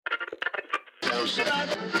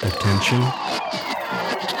Attention.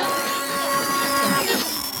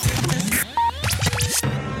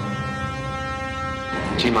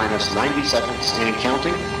 T-minus 90 seconds and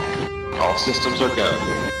counting. All systems are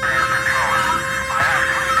go.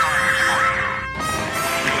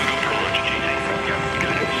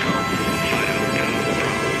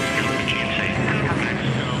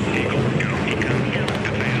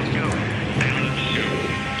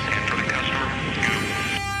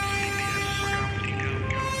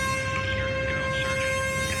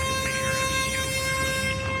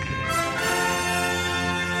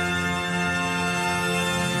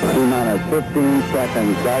 T-minus 15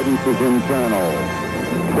 seconds. Guidance is internal.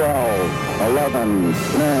 12, 11,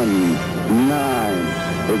 10, 9.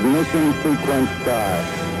 Ignition sequence start.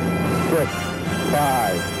 6,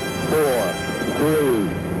 5, 4, 3,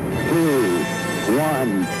 2,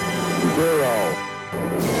 1, 0.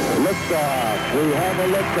 Liftoff. We have a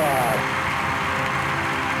liftoff.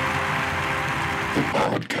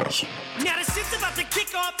 Podcastle. Now the shit's about to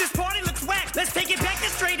kick off, this party looks whack. Let's take it back to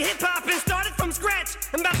straight hip-hop and start it from scratch.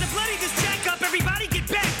 I'm about to bloody this jack up, everybody get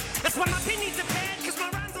back. That's why my pin needs a pad, cause my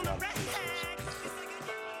rhyme's on the red tag.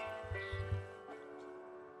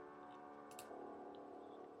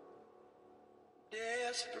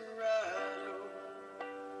 Desperado,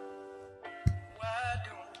 why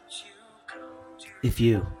don't you come to If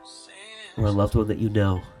you or a loved one that you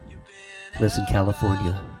know lives in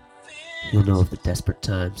California, you'll know of the desperate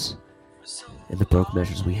times and the broke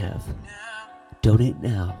measures we have. Donate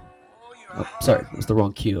now. Oh, sorry, that was the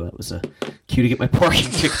wrong cue. That was a cue to get my parking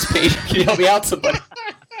tickets paid. Can you help me out, somebody?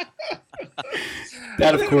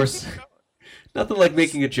 That, of course, nothing like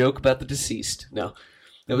making a joke about the deceased. No,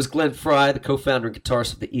 that was Glenn Frey, the co-founder and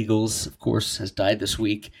guitarist of the Eagles, of course, has died this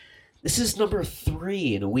week. This is number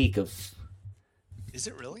 3 in a week of... Is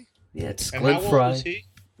it really? Yeah, it's And Glenn how old Frey. was he?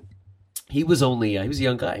 He was only, he was a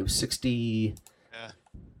young guy. He was 68.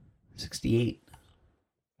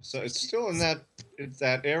 So it's still in that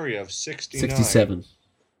area of 69. 67.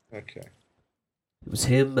 Okay. It was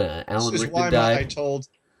him, Alan This is why Rickman died. I told,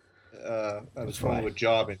 I was That's going right. to a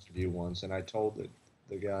job interview once, and I told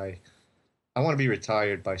the guy, I want to be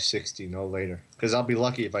retired by 60, no later, because I'll be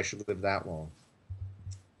lucky if I should live that long.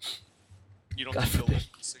 You don't God think you'll forbid.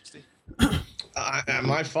 live to 60?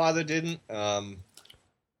 My father didn't.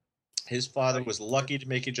 His father was lucky to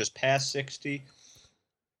make it just past 60.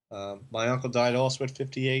 My uncle died also at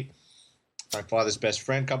 58. My father's best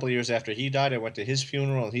friend, a couple of years after he died, I went to his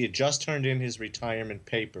funeral, and he had just turned in his retirement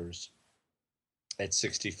papers at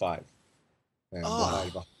 65. And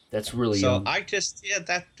died. That's really So young. I just,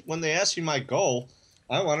 that when they ask me my goal,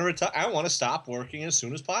 I want to retire. I want to stop working as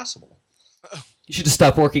soon as possible. You should just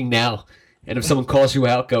stop working now. And if someone calls you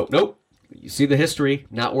out, go, nope. You see the history,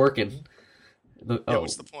 not working. Yeah,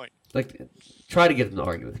 what's the point? Like, try to get them to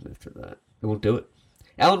argue with him after that. They won't do it.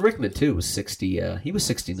 Alan Rickman, too, was 60. He was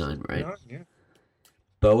 69, right? Yeah.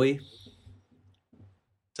 Bowie.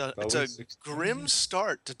 It's a grim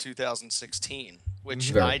start to 2016,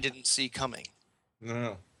 which Very. I didn't see coming.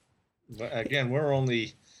 No. But again, we're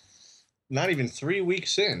only not even 3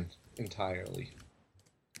 weeks in entirely.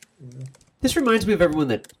 This reminds me of everyone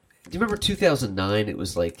that... Do you remember 2009? It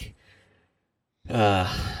was like...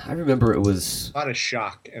 I remember it was... A lot of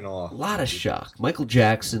shock and awe. A lot of shock. Michael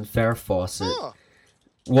Jackson, Farrah Fawcett, Oh,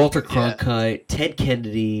 Walter Cronkite, Ted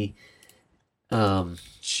Kennedy.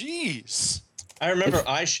 jeez. I remember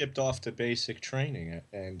I shipped off to basic training,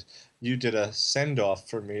 and you did a send-off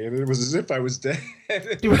for me, and it was as if I was dead.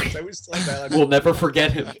 I was still that. We'll never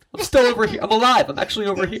forget him. I'm still over here. I'm alive. I'm actually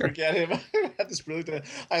over here. Forget him. I had this really.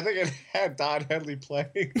 I think I had Don Henley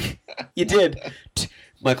playing. You did.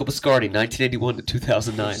 Michael Biscardi, 1981 to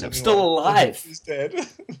 2009. I'm still alive. He's dead.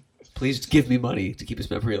 Please give me money to keep his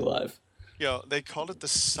memory alive. Yo, they called it the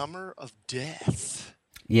Summer of Death.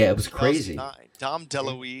 Yeah, it was crazy. 2009. Dom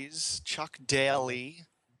DeLuise, Chuck Daly,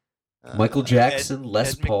 Michael Jackson,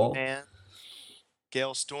 Les Ed Paul. McMahon,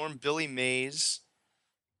 Gail Storm, Billy Mays,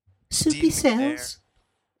 Soupy Sales.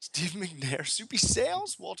 Steve McNair, Soupy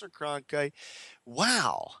Sales, Walter Cronkite.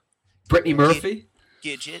 Wow. Brittany Murphy.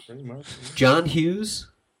 Gidget. John Hughes.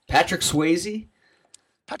 Patrick Swayze.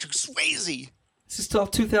 Patrick Swayze. This is still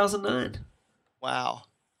 2009. Wow.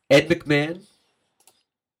 Ed McMahon.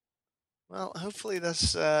 Well, hopefully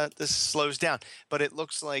this slows down. But it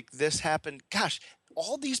looks like this happened. Gosh,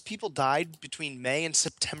 all these people died between May and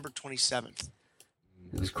September 27th.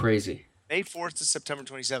 It was crazy. May 4th to September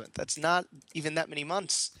 27th. That's not even that many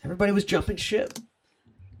months. Everybody was jumping ship.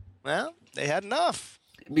 Well, they had enough.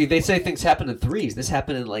 I mean, they say things happen in threes. This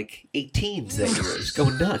happened in like 18s that year. It's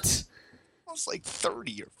going nuts. Almost like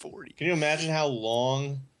 30 or 40. Can you imagine how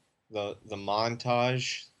long the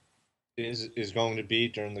montage is going to be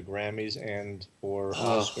during the Grammys and or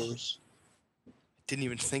Oscars. Didn't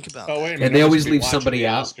even think about Oh that. wait a minute! And they always we're leave watching somebody the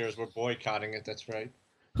out. Oscars, we're boycotting it. That's right.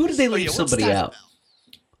 Who did they leave what's somebody that out? about?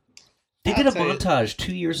 They did I'll a tell you. montage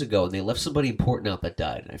 2 years ago, and they left somebody important out that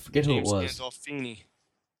died. And I forget who it James was. Gandolfini.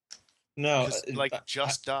 No,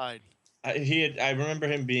 Just died. I remember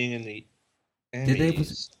him being in the Emmys, Did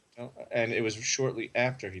they- and it was shortly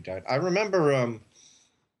after he died. I remember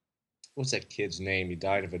what's that kid's name? He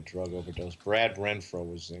died of a drug overdose. Brad Renfro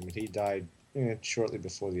was his name. He died shortly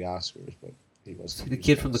before the Oscars, but he was The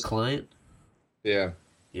kid from The Client? Yeah.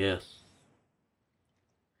 Yeah.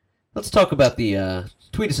 Let's talk about the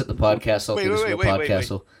tweet us at the Podcastle. Wait, tweet us at the wait,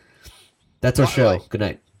 Podcastle. That's our show. Why- Good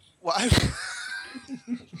night. Why?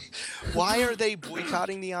 Why are they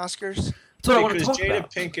boycotting the Oscars? That's what I want to Because talk Jada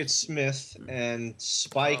about. Pinkett Smith and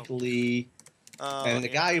Spike Lee and the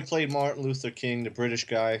yeah. guy who played Martin Luther King, the British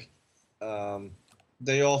guy,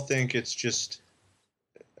 they all think it's just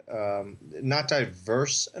not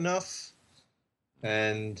diverse enough.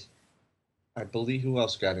 And I believe who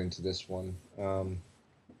else got into this one?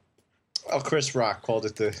 Chris Rock called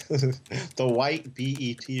it the the White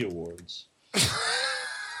BET Awards.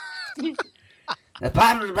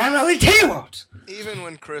 Even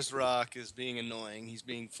when Chris Rock is being annoying, he's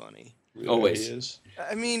being funny. Always. He is.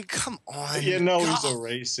 I mean, come on. You know he's a God.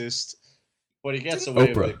 racist, but he gets away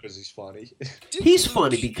with Oprah. it because he's funny. Didn't He's Luke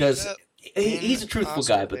funny get because that he's a in truthful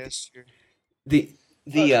Oscar guy, but last year? the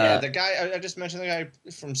the guy I just mentioned, the guy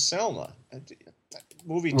from Selma. That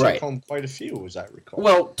movie took Right. home quite a few, as I recall.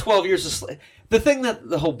 well, 12 Years a Slave. The thing that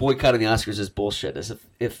the whole boycott of the Oscars is bullshit is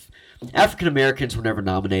if African Americans were never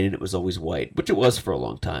nominated, it was always white, which it was for a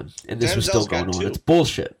long time, and this was still Denzel's got going on. two. It's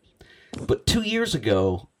bullshit. But 2 years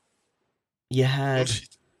ago, you had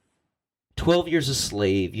 12 Years a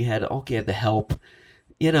Slave. You had The Help.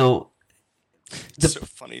 You know, the so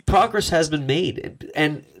funny. progress has been made,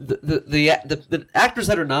 and the actors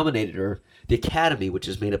that are nominated are the Academy, which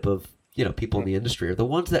is made up of people in the industry, are the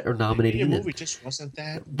ones that are nominated. the in movie just wasn't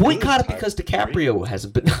that boycott it good, because Tyler. DiCaprio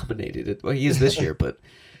hasn't been nominated. Well, he is this year, but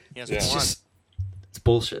He has it's one. just it's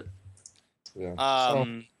bullshit. Yeah.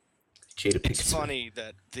 Jada Pinkett It's Smith. funny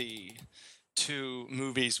that the two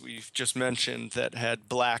movies we've just mentioned that had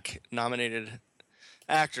black nominated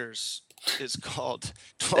actors is called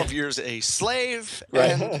 12 Years a Slave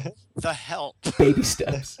and The Help. Baby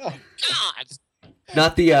steps. God.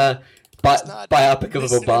 Not the not biopic of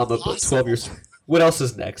Mission Obama, but Impossible. 12 Years. What else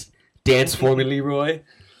is next? Dance for Me, Leroy.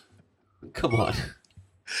 Come on.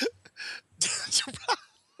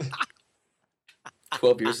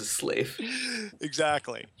 12 Years a Slave.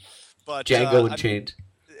 Exactly. But Django I- Unchained.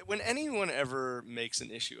 when anyone ever makes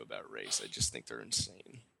an issue about race, I just think they're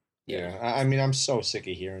insane. Yeah, I mean, I'm so sick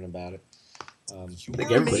of hearing about it. I think You're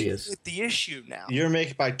everybody making is. it the issue now. You're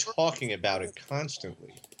making by talking about it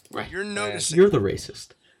constantly. Right. You're noticing. You're the racist.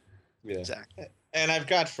 Yeah. Exactly. And I've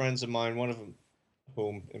got friends of mine, one of them,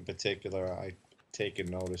 whom in particular I taken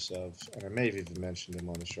notice of, and I may have even mentioned him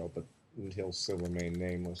on the show, but he'll still remain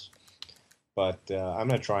nameless. But I'm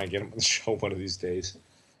gonna try and get him on the show one of these days.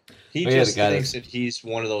 He Oh, yeah, just the guy thinks that he's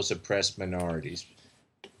one of those oppressed minorities,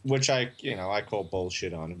 which I call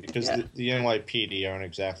bullshit on him because Yeah. the NYPD aren't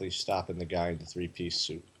exactly stopping the guy in the three-piece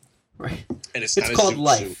suit, Right. and it's It's not called a zoot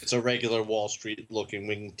life. suit. It's a regular Wall Street-looking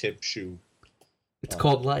wingtip shoe. It's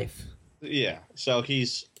called life. Yeah, so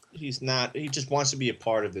he's not. He just wants to be a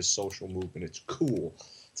part of this social movement. It's cool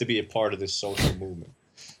to be a part of this social movement.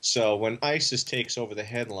 So when ISIS takes over the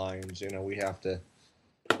headlines, we have to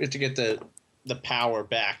get the power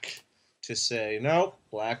back to say no.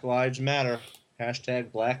 Black Lives Matter.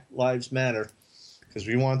 Hashtag Black Lives Matter. Because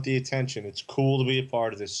we want the attention. It's cool to be a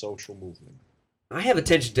part of this social movement. I have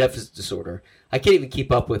attention deficit disorder. I can't even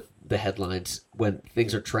keep up with the headlines when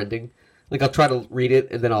things are trending. Like, I'll try to read it,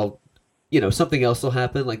 and then something else will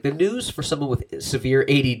happen. Like, the news for someone with severe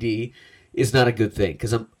ADD is not a good thing,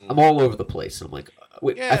 because I'm all over the place. I'm like,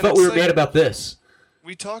 wait, Yeah, I thought and we it's were mad like- about this.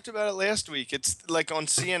 We talked about it last week. It's like on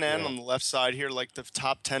CNN on the left side here, like the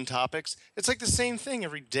top 10 topics. It's like the same thing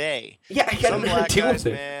every day. Yeah, I Some don't know how black to deal guys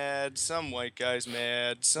with it. mad, some white guys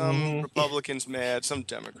mad, some Republicans mad, some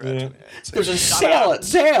Democrats Yeah. mad. It's There's a like, shut sale up. at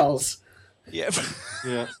Zales. Yeah.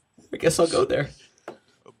 Yeah. I guess I'll go there.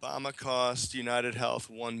 Obama cost United Health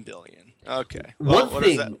 $1 billion. Okay. One Well, what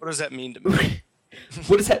thing- what does that mean to me?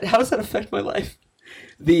 What is that? How does that affect my life?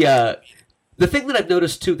 The thing that I've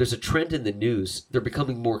noticed too, there's a trend in the news. They're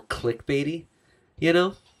becoming more clickbaity.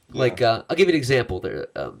 Like I'll give you an example.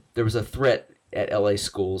 There was a threat at LA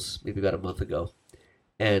schools maybe about a month ago,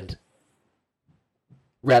 and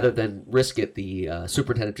rather than risk it, the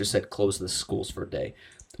superintendent just said close the schools for a day.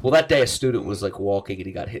 Well, that day a student was like walking and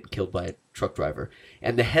he got hit and killed by a truck driver.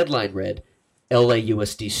 And the headline read,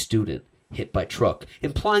 LAUSD student hit by truck,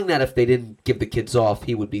 implying that if they didn't give the kids off,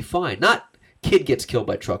 he would be fine. Not kid gets killed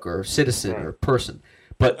by truck or citizen or person,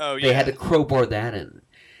 but they had to crowbar that in.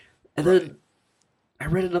 And then I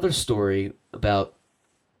read another story about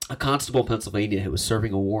a constable in Pennsylvania who was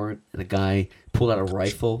serving a warrant, and a guy pulled out a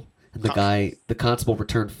rifle, and the constable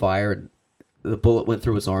returned fire, and the bullet went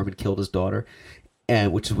through his arm and killed his daughter,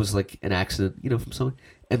 and which was like an accident, from someone.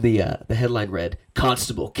 And the headline read,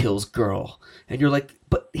 "Constable kills girl," and you're like,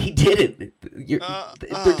 but he didn't.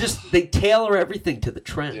 They tailor everything to the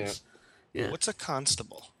trends. Yeah. What's a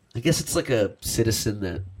constable? I guess it's like a citizen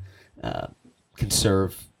that can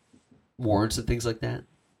serve warrants and things like that.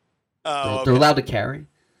 Oh, they're allowed to carry.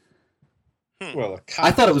 Well, a cop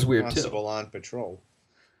I thought it was weird constable too. On patrol.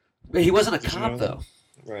 But he wasn't a Did you cop know though.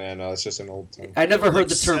 Yeah, no, it's just an old term. I never heard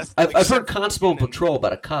the term. Seth- I've heard constable and patrol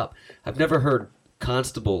about a cop. I've never heard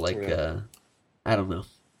constable I don't know.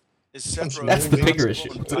 Is Seth That's the Rogen bigger constable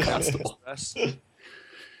issue. in It's a Black constable. Express?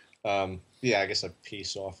 Yeah, I guess a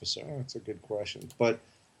peace officer. That's a good question. But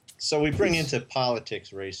so we bring into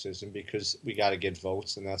politics racism because we got to get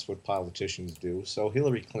votes, and that's what politicians do. So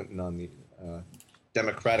Hillary Clinton on the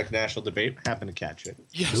Democratic national debate happened to catch it.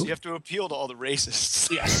 Yes, you have to appeal to all the racists.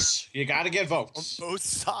 Yes, you got to get votes On both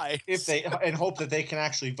sides. if they and hope that they can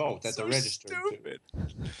actually vote, that so they're registered. stupid.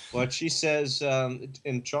 But she says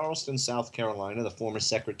in Charleston, South Carolina, the former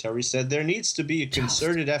secretary said there needs to be a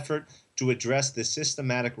concerted effort to address the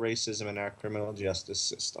systematic racism in our criminal justice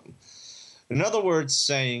system. In other words,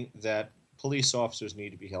 saying that police officers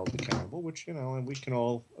need to be held accountable, which, and we can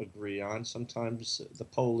all agree on. Sometimes the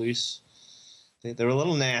police, they're a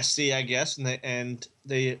little nasty, I guess, and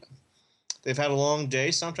they've had a long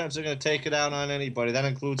day. Sometimes they're going to take it out on anybody. That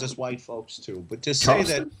includes us white folks, too. But to say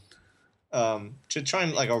that, to try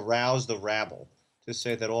and arouse the rabble, to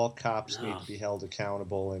say that all cops need to be held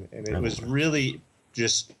accountable, and it was really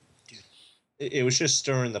just, it was just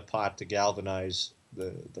stirring the pot to galvanize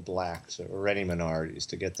the blacks or any minorities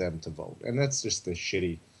to get them to vote. And that's just the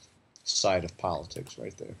shitty side of politics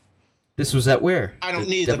right there. This was at where? I don't The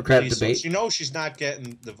need Democratic the police. debate. She knows she's not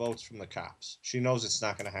getting the votes from the cops. She knows it's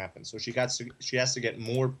not going to happen. So she has to get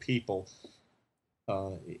more people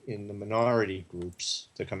in the minority groups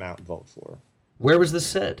to come out and vote for her. Where was this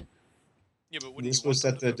said? Yeah, but what This was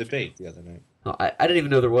at the debate the other night. Oh, I didn't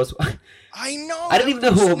even know there was. I know. I didn't even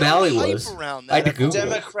know who There's no O'Malley hype was. around I had to that. Google it.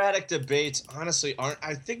 Democratic debates, honestly, aren't.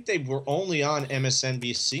 I think they were only on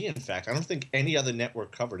MSNBC. In fact, I don't think any other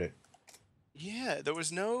network covered it. Yeah, there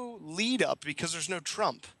was no lead up because there's no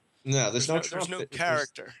Trump. No, there's no There's no Trump.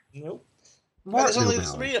 character. Nope. Martin There's only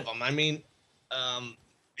O'Malley. 3 of them. I mean,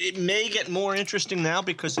 it may get more interesting now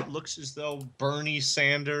because it looks as though Bernie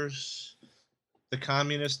Sanders, the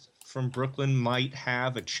communist from Brooklyn, might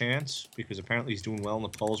have a chance because apparently he's doing well in the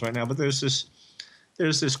polls right now. But there's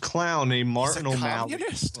this clown named Martin O'Malley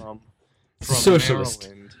from Socialist.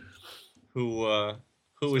 Maryland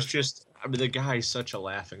who was just. I mean, the guy's such a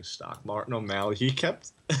laughing stock. Martin O'Malley. He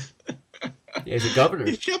kept. Yeah, he's a governor.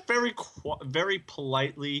 He kept very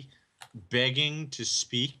politely begging to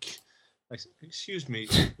speak. Like, excuse me.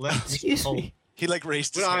 Excuse me. He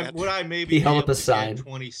raised his hand. Would I maybe He held be up able a to sign. get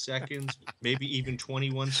 20 seconds, maybe even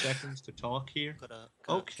 21 seconds to talk here?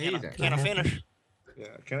 Okay, then. Can I finish? Yeah,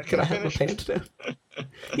 Can I have a finish? pants down?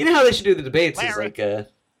 You know how they should do the debates? It's like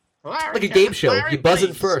a game show. You buzz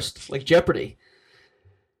in first, like Jeopardy.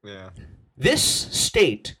 Yeah. This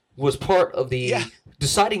state was part of the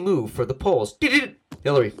deciding move for the polls.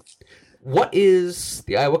 Hillary, what is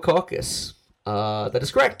the Iowa caucus? That is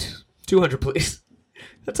correct. 200, please.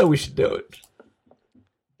 That's how we should do it.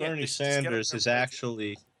 Bernie Sanders is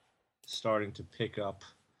actually starting to pick up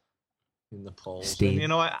in the polls. Steam.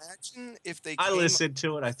 And, Imagine if they I came listened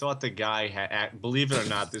to it. I thought the guy had, believe it or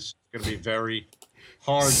not, this is going to be very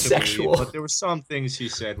hard to Sexual. believe. But there were some things he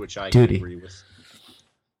said which I Duty. can agree with.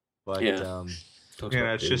 But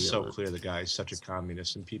it's just so clear the guy is such a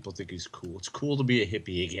communist, and people think he's cool. It's cool to be a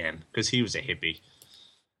hippie again because he was a hippie.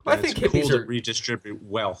 I And think it's cool hippies to are. redistribute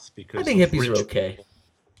wealth because I think of hippies are rich okay. people.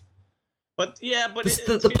 But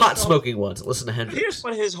The pot smoking ones. Listen to Hendrix. Here's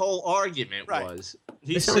what his whole argument Right. was.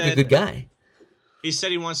 He sounds like a good guy. He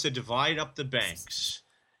said he wants to divide up the banks,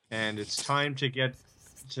 and it's time to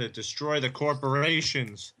destroy the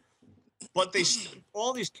corporations. But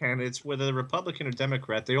all these candidates, whether they're Republican or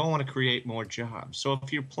Democrat, they all want to create more jobs. So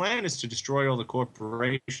if your plan is to destroy all the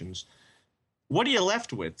corporations, what are you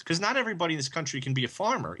left with? Because not everybody in this country can be a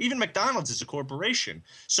farmer. Even McDonald's is a corporation.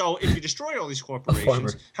 So if you destroy all these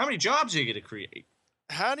corporations, how many jobs are you going to create?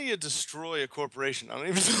 How do you destroy a corporation? I don't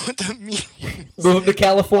even know what that means. Move to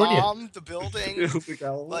California. Bomb the building.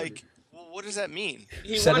 Like, well, what does that mean?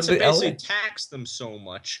 He Send wants them to to LA. basically tax them so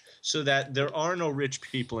much so that there are no rich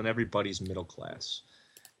people and everybody's middle class.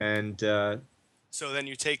 And So then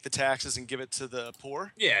you take the taxes and give it to the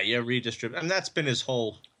poor? yeah, redistribute. And that's been his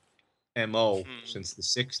whole MO since the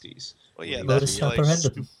 60s. Well, yeah, Modus that's like,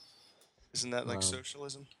 operandum. isn't that like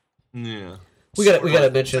socialism? Yeah. We got to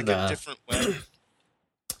It's mention like a different way.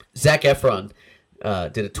 Zac Efron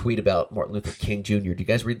did a tweet about Martin Luther King Jr. Do you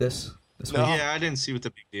guys read this? No. Yeah, I didn't see what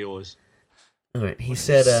the big deal was. All right. He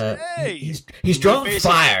said say? he's drawing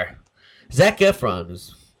Basically- fire. Zac Efron,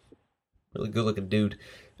 who's a really good-looking dude,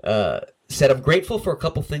 said, "I'm grateful for a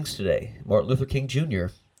couple things today. Martin Luther King Jr.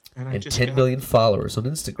 I and just 10 got million followers on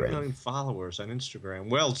 10 Instagram." million followers on Instagram.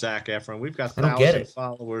 Well, Zac Efron, we've got I don't get 1,000 it.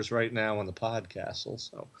 followers right now on the Podcastle.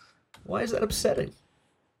 So Why is that upsetting?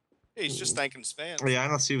 He's just thanking his fans. yeah, I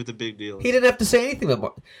don't see what the big deal is. He didn't have to say anything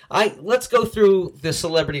about let's go through the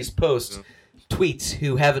celebrities' post tweets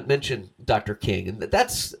who haven't mentioned Dr. King, and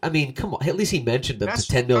that's, I mean, come on, at least he mentioned them That's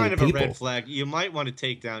to 10 million kind of people. a red flag. You might want to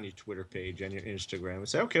take down your Twitter page and your Instagram and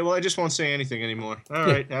say, okay, well, I just won't say anything anymore. All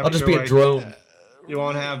Yeah, right, have I'll just your be a way. drone. You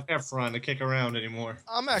won't have Efron to kick around anymore.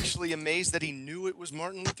 I'm actually amazed that he knew it was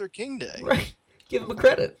Martin Luther King Day. Right. Give him a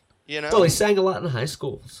credit. You know? Well, he sang a lot in high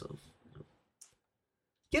school, so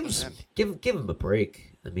give him a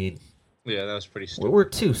break. I mean, Yeah, that was pretty stupid. we're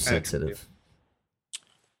too sensitive.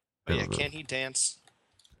 But I yeah, don't know. can he dance?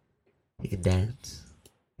 He can dance.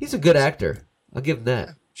 He's a good actor. I'll give him that.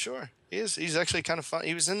 Sure. He is. He's actually kind of fun.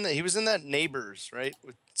 He was in that Neighbors, right?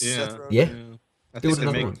 With Yeah. Seth Rogen. Yeah. I Doing think they're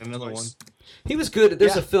another making another one. He was good.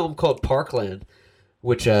 There's Yeah. a film called Parkland,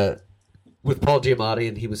 which with Paul Giamatti,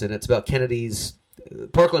 and he was in it. It's about Kennedy's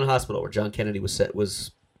Parkland Hospital, where John Kennedy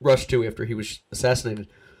was rushed to after he was assassinated.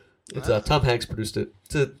 It's Tom Hanks produced it.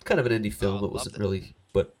 It's a kind of an indie film. Oh, It wasn't loved it. really,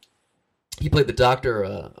 but he played the doctor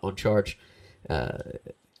on charge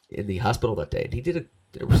in the hospital that day, and he did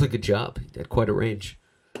a really good job. He had quite a range.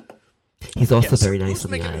 He's also Yeah, so very nice who's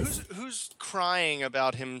on the making- eyes. Who's crying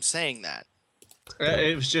about him saying that?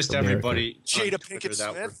 It was just America. everybody. on Jada Twitter Pinkett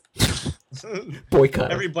that Smith?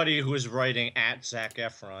 Boycott. Everybody who was writing at Zac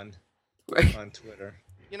Efron Right. on Twitter.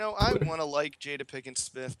 You know, I want to like Jada Pinkett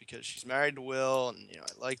Smith because she's married to Will, and I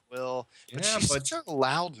like Will. But Yeah, she's but- such a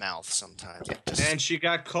loudmouth sometimes. And she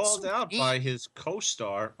got called So out mean. by his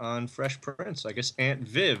co-star on Fresh Prince. I guess Aunt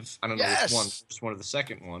Viv. I don't know Yes. which one. Just one of the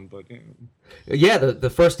second one, but Yeah, the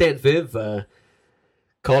first Aunt Viv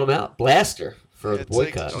called him out, blaster for the It's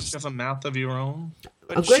like, boycott. don't you have a mouth of your own?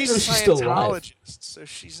 But I'm glad she's to know a she's still alive. Scientologist, so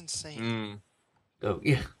she's insane. Mm. Oh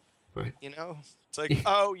yeah, right. You know, it's like,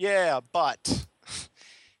 oh yeah, but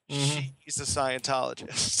Mm-hmm. she's a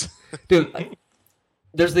Scientologist. Dude,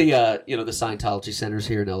 there's the the Scientology centers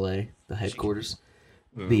here in LA, the headquarters,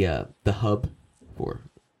 the hub for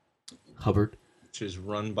Hubbard Which is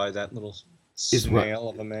run by that little Is run- snail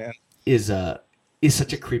of a man. is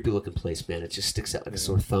such a creepy looking place, man. It just sticks out like a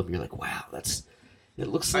sore thumb. You're like, wow, it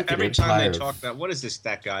looks like Every an time empire they talk of about what is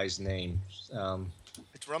that guy's name?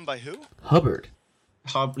 It's run by who? Hubbard.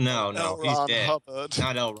 No, L. he's Ron dead. Hubbard.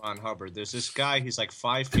 Not L. Ron Hubbard. There's this guy. He's like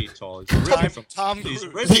 5 feet tall. He's originally from Tom he's Cruise.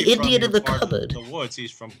 originally The from Indian your in the part of cupboard. The woods.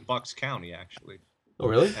 He's from Bucks County, actually. Oh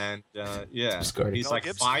really? And yeah, Biscardi. he's Mel like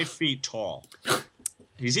Gibson. 5 feet tall.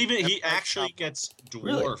 He actually Chopper. gets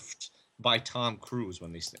Really? dwarfed by Tom Cruise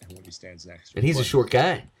when he stands next to him. And he's a But short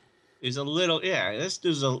guy. He's a little, this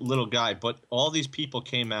dude's a little guy, but all these people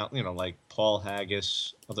came out, like Paul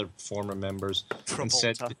Haggis, other former members, and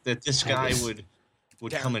said Travolta. that this guy Haggis. would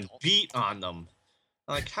Darren come and Paul. beat on them.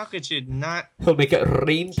 Like, how could you not He'll make it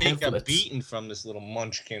rain take a pamphlets. beating from this little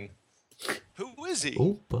munchkin? Who is he?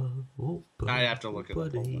 Opa, opa, I have to look it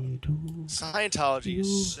up. Hold on. opa-dee-doo. Scientology You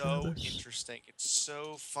is so have us. interesting. It's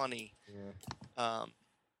so funny. Yeah.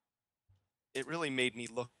 It really made me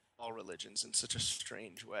look at all religions in such a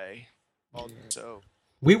strange way. So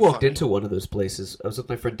We walked Funny. into one of those places. I was with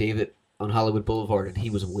my friend David on Hollywood Boulevard, and he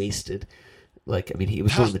was wasted. Like, I mean, he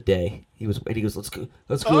was during the day. He goes, let's go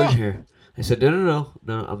Oh. in here. I said, no,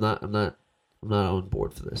 I'm not on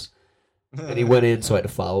board for this. And he went in, so I had to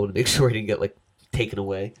follow him to make sure he didn't get like taken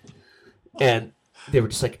away. And they were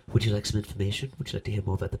just like, "Would you like some information? Would you like to hear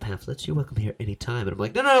more about the pamphlets? You're welcome here anytime." And I'm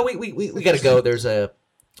like, "No, we gotta go. There's I'm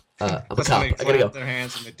a That's cop. when I they gotta go." clap their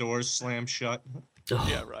hands and the doors slam shut. Oh.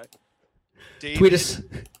 yeah, right. David,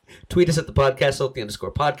 Tweet us at the Podcastle, the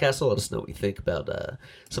 _Podcastle. Let us know what you think about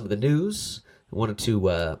some of the news. I wanted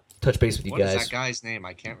to touch base with you What is guys. that guy's name?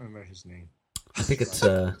 I can't remember his name. I think it's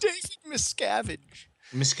David Miscavige.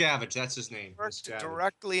 Miscavige, that's his name. Worked Miscavige.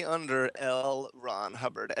 directly under L. Ron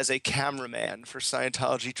Hubbard as a cameraman for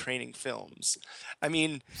Scientology training films. I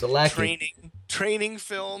mean, training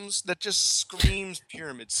films that just screams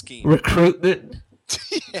pyramid scheme. Recruitment.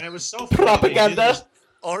 And it was so funny. Propaganda.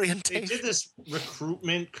 Orientation. They did this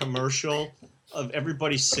recruitment commercial of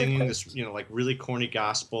everybody singing this, like really corny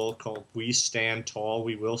gospel called "We Stand Tall,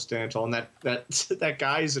 We Will Stand Tall," and that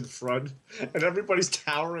guy's in front, and everybody's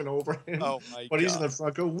towering over him. Oh my But God. he's in the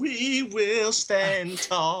front, go, "We will stand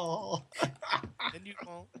tall." And you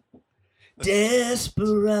won't.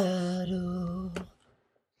 Desperado.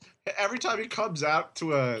 Every time he comes out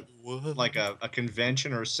to a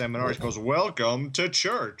convention or a seminar, he goes, "Welcome to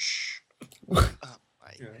church."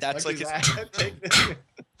 That's like he's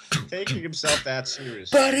taking himself that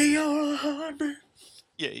serious. Buddy, you're a hard man.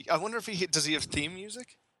 Yeah, I wonder if does he have theme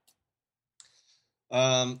music?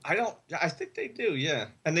 I think they do, yeah.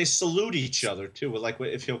 And they salute each other too. Like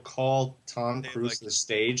if he'll call Tom Cruise to the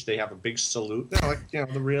stage, they have a big salute.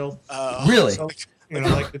 The real. Really? So,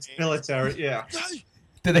 like it's military. Yeah.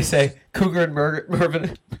 Did they say Cougar and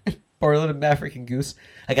Mervin, Barlin and Maverick and Goose?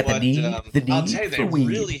 I got the knee. I'll tell you, they for weed.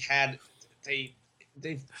 really had they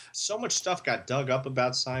so much stuff got dug up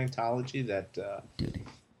about Scientology that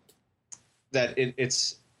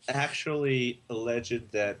it's actually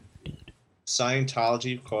alleged that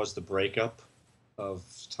Scientology caused the breakup of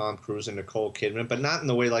Tom Cruise and Nicole Kidman, but not in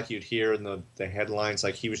the way like you'd hear in the headlines,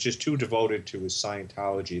 like he was just too devoted to his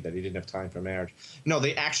Scientology that he didn't have time for marriage. No,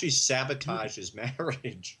 they actually sabotaged his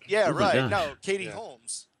marriage. Yeah, Oh my right. gosh. No, Katie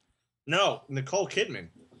Holmes. No, Nicole Kidman.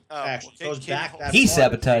 Actually, goes back that He far.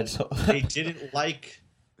 sabotaged. They didn't like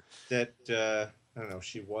that. I don't know.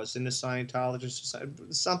 She was in the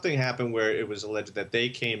Scientologist. Something happened where it was alleged that they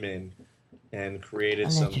came in and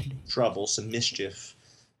created some trouble, some mischief,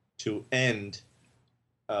 to end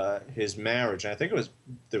his marriage. And I think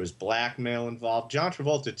there was blackmail involved. John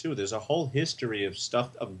Travolta too. There's a whole history of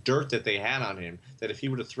dirt that they had on him. That if he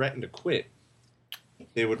would have threatened to quit,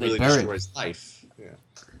 they would really destroy his life. Yeah.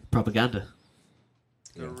 Propaganda.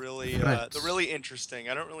 They're really interesting.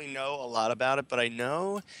 I don't really know a lot about it, but I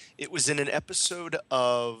know it was in an episode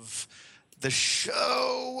of the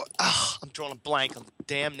show. I'm drawing a blank on the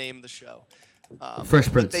damn name of the show.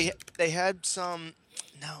 Fresh Prince. They had some.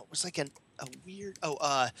 No, it was like a weird.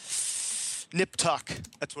 Nip Tuck.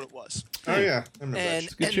 That's what it was. Oh yeah, I remember that.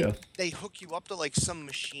 It's a good show. They hook you up to like some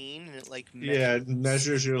machine, and it like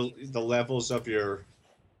measures the levels of your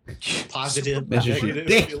positive, Measures your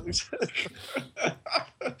negative feelings.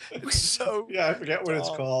 So yeah, I forget what it's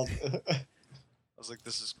called. I was like,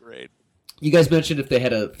 this is great. You guys mentioned if they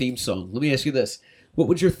had a theme song. Let me ask you this: what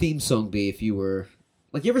would your theme song be if you were?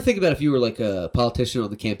 Like, you ever think about if you were like a politician on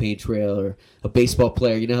the campaign trail or a baseball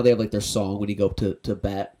player? You know how they have like their song when you go up to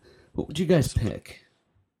bat. What would you guys pick?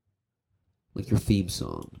 Like your theme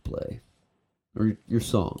song to play, or your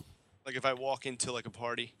song? Like if I walk into like a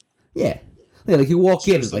party. Yeah. Yeah, like you walk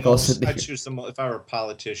in and like all sitting I'd choose if I were a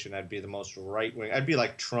politician, I'd be the most right wing. I'd be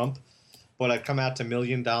like Trump, but I'd come out to $1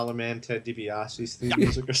 Million Man Ted DiBiase's theme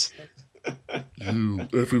music or something.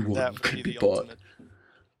 Everyone That would can be be the bought. ultimate.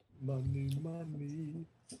 Money.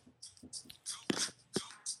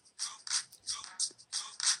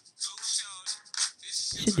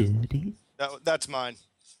 That's mine.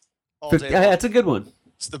 All day Yeah, long. that's a good one.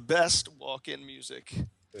 It's the best walk-in music,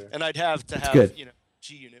 Yeah. and I'd have to have good.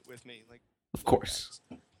 G Unit with me, like. Of course.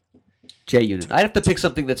 J Unit. I'd have to pick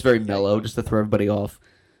something that's very mellow just to throw everybody off.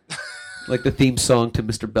 Like the theme song to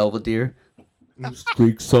Mr. Belvedere.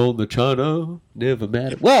 Streaks on the China, never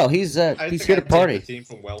matter. Well, he's here to party. The theme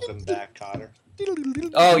from Welcome Back, Cotter.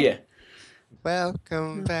 Oh, yeah.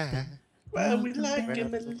 Welcome back. Well, we like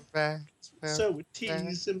him back. so we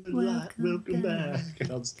tease him a lot. Welcome back.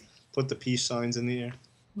 And I'll just put the peace signs in the air.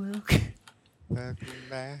 Welcome. Welcome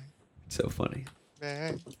back. So funny.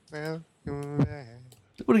 Welcome back.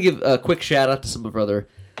 I want to give a quick shout out to some of our other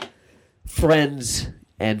friends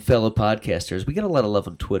and fellow podcasters. We get a lot of love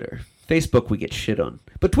on Twitter. Facebook we get shit on,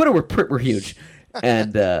 but Twitter we're huge,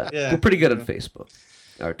 and we're pretty good on Facebook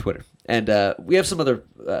or Twitter. And we have some other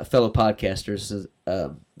fellow podcasters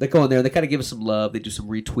that go in there and they kind of give us some love. They do some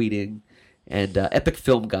retweeting, and Epic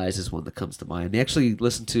Film Guys is one that comes to mind. They actually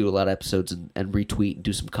listen to a lot of episodes and retweet and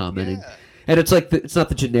do some commenting. Yeah. And it's like it's not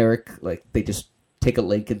the generic like they just take a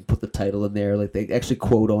link and put the title in there. Like they actually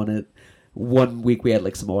quote on it. One week we had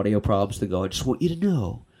like some audio problems. They go, I just want you to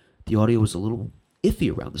know the audio was a little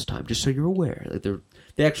iffy around this time, just so you're aware. Like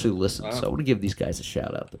they actually listen. Wow. So I want to give these guys a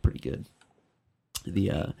shout out. They're pretty good.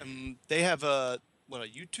 They have a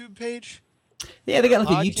YouTube page? Yeah, they got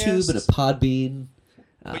like podcast? a YouTube and a Podbean.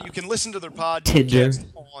 But you can listen to their podcast Tinder.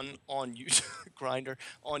 on YouTube, Grinder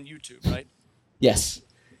on YouTube, right? Yes.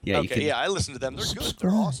 Yeah. Okay. You can, Yeah, I listen to them. They're good. They're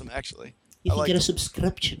subscribe. awesome, actually. You I can like get a them.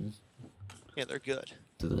 subscription Yeah, they're good.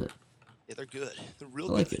 to that. Yeah, they're good. They're real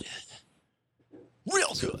I like good. it.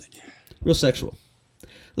 Real good. Real sexual.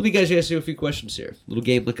 Let me guys ask you a few questions here. Little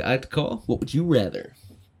game like I like to call. What would you rather?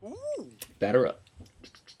 Ooh. Batter up.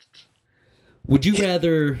 Would you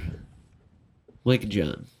rather, Mike and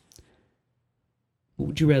John? What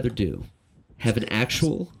would you rather do? Have an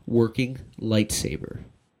actual working lightsaber.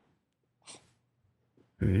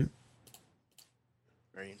 All right.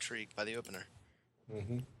 Very intrigued by the opener.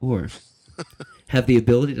 Or have the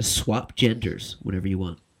ability to swap genders whenever you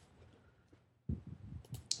want.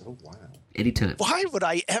 Oh, wow. Anytime. Why would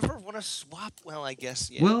I ever want to swap? Well, I guess.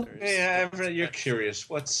 Yeah, Well- Yeah, you're curious.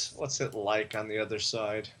 What's it like on the other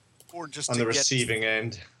side? or just On to the get, receiving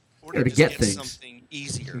end? or to just get get things. something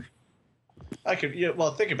easier. I could, yeah.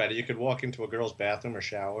 Well, think about it. You could walk into a girl's bathroom or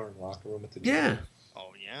shower or locker room at the gym. Yeah.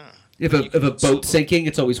 Oh yeah. If a boat sinking,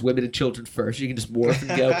 it's always women and children first. You can just morph and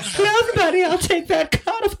go, hello everybody, I'll take that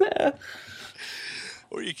cut of there.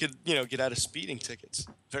 Or you could, get out of speeding tickets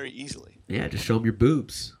very easily. Yeah, just show them your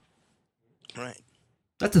boobs. Right.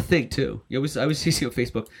 That's a thing too. I always see on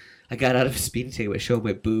Facebook, I got out of a speeding ticket by showing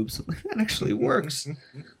my boobs. I'm like, that actually works.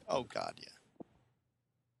 Oh God, yeah.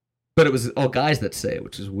 But it was all guys that say it,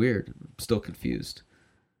 which is weird. I'm still confused.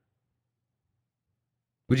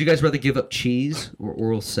 Would you guys rather give up cheese or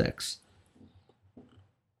oral sex?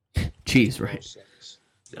 Cheese, right?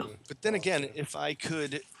 No. But then again, if I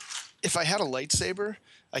had a lightsaber,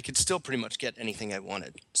 I could still pretty much get anything I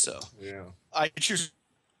wanted. So Yeah. I choose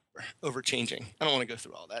over changing. I don't want to go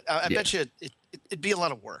through all that. I Yeah. bet you it'd be a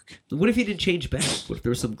lot of work. What if you didn't change back? What if there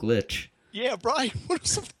was some glitch? Yeah, Brian. What if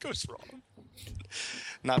something goes wrong?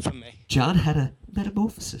 Not for me. John had a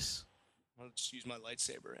metamorphosis. I'll just use my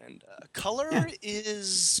lightsaber. And color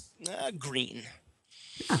is green.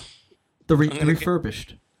 The gonna get-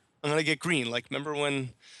 refurbished. I'm gonna get green. Like, remember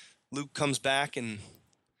when Luke comes back and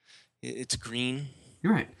it's green?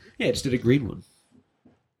 You're right. Yeah, just did a green one.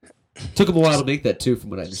 Took him a while to make that too, from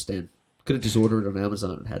what I understand. Could have just ordered it on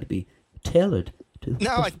Amazon. It had to be tailored to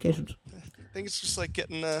No, I specifications. think it's just like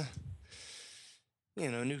getting a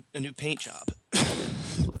new paint job.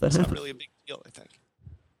 What that It's not happened? really a big deal, I think.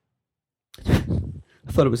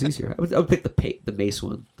 I thought it was easier. I would pick the mace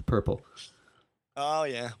one, the purple. Oh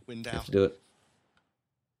yeah, wind You down. have to do it.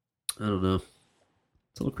 I don't know.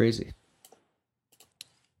 It's a little crazy.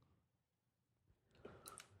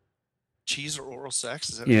 Cheese or oral sex?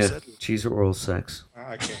 Is that what you Yeah, said? cheese or oral sex.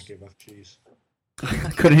 I can't give up cheese.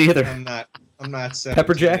 I couldn't either. I'm not 17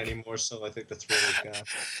 Pepper jack? anymore, so I think the thrill is gone.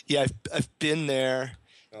 Yeah, I've been there,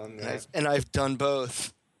 Done and I've done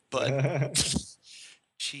both, but that.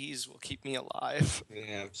 cheese will keep me alive.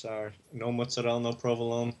 Yeah, I'm sorry. No mozzarella, no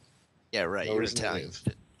provolone. Yeah, right. No You're reason to Italian.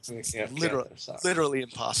 live. Yeah, Literally, I'm sorry. literally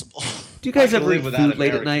impossible. Do you guys I can ever live eat without food late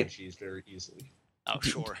at American night? cheese very easily. Oh,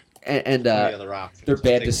 sure. And Any other options? they're I'll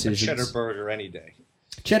bad take decisions. A cheddar burger any day.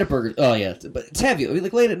 Cheddar burgers. Oh yeah, but it's heavy. I mean,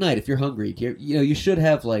 like late at night, if you're hungry, you should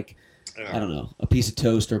have like I don't know, a piece of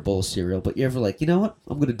toast or a bowl of cereal. But you ever like, you know what?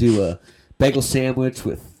 I'm gonna do a bagel sandwich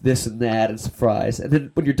with this and that and some fries. And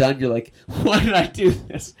then when you're done, you're like, why did I do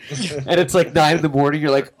this? And it's like 9 in the morning.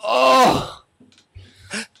 You're like, oh,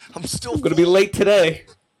 I'm still I'm gonna be late today.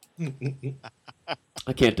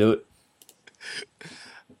 I can't do it.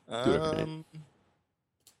 Do it every night.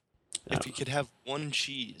 If you could have one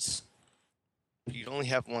cheese, if you could only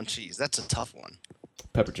have one cheese, that's a tough one.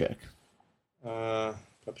 Pepper jack. Pepper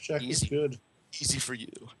jack is Easy. good. Easy for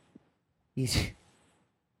you. Easy.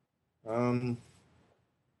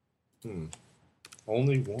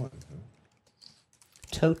 Only one. Huh?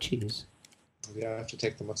 Toe cheese. Yeah, I have to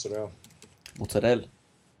take the mozzarella. Mozzarella.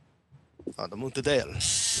 The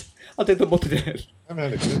mortadella. I'll take the mozzarella. I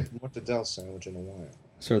haven't had a good mortadella sandwich in a while.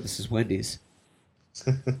 Sir, this is Wendy's.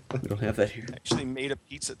 We don't have that here. I actually made a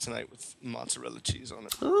pizza tonight with mozzarella cheese on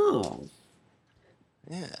it. Oh,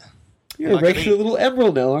 Yeah. you're I'm a not gonna regular eat- little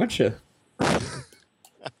emerald now, aren't you?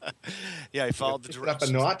 Yeah, I followed the Pick it up a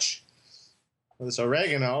directions. notch. With this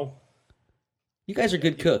oregano. You guys are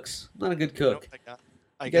good cooks. I'm not a good You know cook. what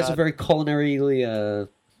I You guys got are very culinarily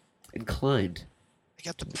inclined. I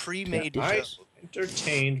got the pre-made I dough.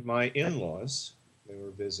 entertained my in-laws. They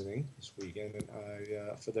were visiting this weekend, and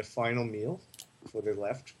I, for their final meal, before they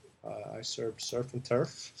left, I served surf and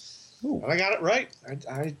turf. Ooh. And I got it right.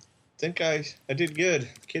 I think I did good.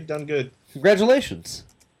 Kid done good. Congratulations.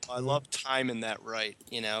 I love timing that right,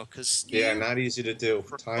 because Yeah, not easy to do.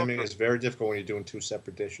 Timing is very difficult when you're doing two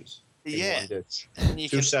separate dishes. In Yeah. one dish. and you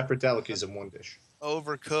Two can, separate delicacies in one dish.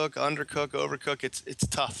 overcook, overcook. It's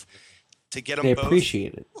tough to get them They both.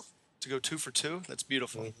 appreciate it. To go 2 for 2, that's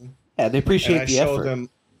beautiful. Mm-hmm. Yeah, they appreciate And I the showed effort. them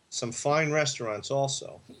some fine restaurants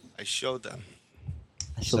also. I showed them.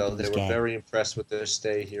 So they were very impressed with their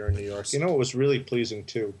stay here in New York. You know what was really pleasing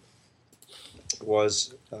too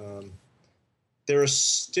was there is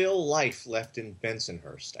still life left in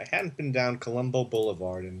Bensonhurst. I hadn't been down Colombo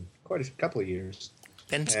Boulevard in quite a couple of years.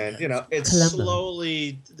 And, you know, it's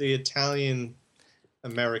slowly the Italian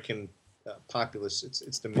American populace,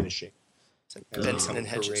 it's diminishing. Benson and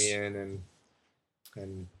Hedges. Korean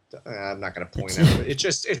and I'm not going to point out, but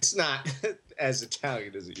it's not as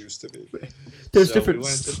Italian as it used to be. There's different we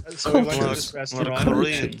went to this restaurant.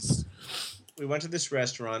 Koreans. We went to this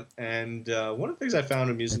restaurant, and one of the things I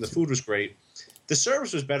found amusing, the food was great. The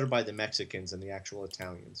service was better by the Mexicans than the actual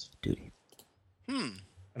Italians. Duty. And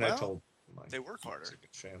Well, I told my they work harder. Mexican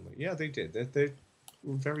family. Yeah, they did. They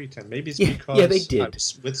were very tense. Maybe it's Yeah, because they did. I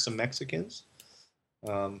was with some Mexicans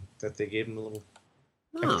that they gave them a little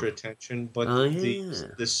extra attention. But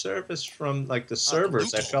the service from, like, the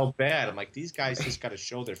servers, I felt bad. I'm like, these guys just got to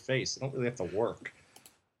show their face. They don't really have to work.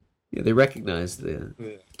 Yeah, they recognize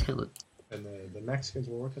the talent. And the Mexicans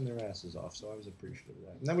were working their asses off, so I was appreciative of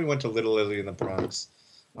that. And then we went to Little Italy in the Bronx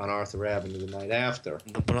on Arthur Avenue the night after.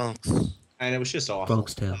 The Bronx. And it was just awesome.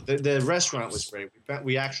 Bronx Town. The restaurant was great.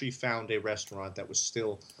 We actually found a restaurant that was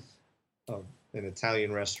still an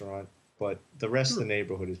Italian restaurant, but the rest of the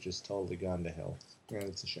neighborhood is just totally gone to hell. Yeah,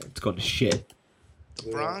 it's a shame. It's gone to shit.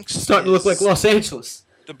 The Bronx. It's starting to look like Los Angeles.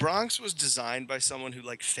 The Bronx was designed by someone who,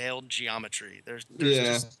 like, failed geometry. There's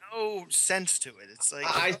just no sense to it. It's like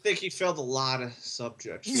I think he failed a lot of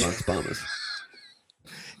subjects. Bronx Bombers.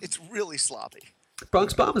 it's really sloppy.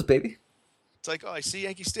 Bronx Bombers, baby. It's like, oh, I see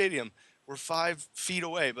Yankee Stadium. We're 5 feet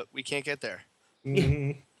away, but we can't get there.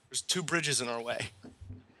 Mm-hmm. There's 2 bridges in our way.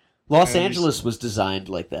 Los Angeles was designed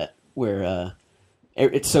like that, where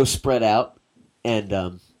it's so spread out, and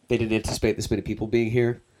they didn't anticipate this many people being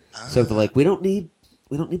here. So they're like, we don't need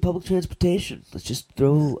public transportation. Let's just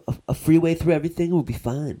throw a freeway through everything. We'll be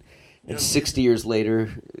fine. And 60 years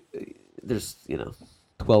later, there's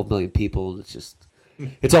 12 million people.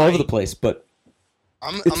 It's all over the place. But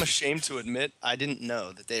I'm ashamed to admit I didn't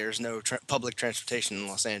know that there's no public transportation in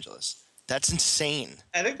Los Angeles. That's insane.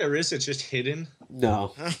 I think there is. It's just hidden.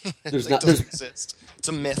 No, there's It not. doesn't exist. It's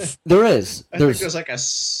a myth. There is. I think there's like a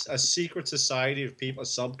secret society of people, a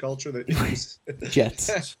subculture that uses Jets.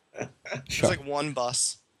 There's like one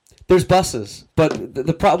bus. There's buses, but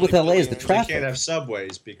the problem with LA is the You traffic. can't have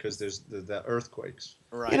subways because there's the earthquakes.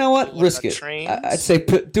 Right. You know what? What Risk about it. trains? I'd say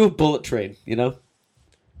do a bullet train.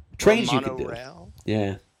 Trains you can do. Monorail?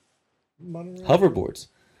 Yeah. Monorail. Hoverboards.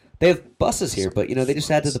 They have buses here, but they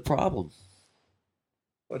just add to the problem.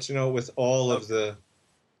 But with all of the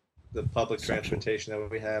public transportation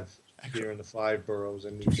that we have here in the 5 boroughs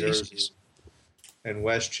in New Jersey and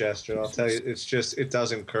Westchester, I'll tell you, it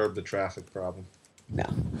doesn't curb the traffic problem. No,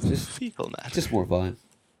 it's Fecal matter. just more volume.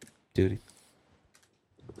 Duty.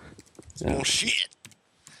 It's more shit.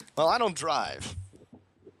 Well, I don't drive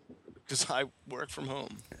because I work from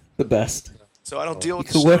home, The best. so I don't deal You with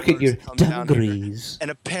can the work in snowbirds your that come down here dungarees.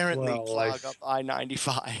 and apparently Well, clog life. up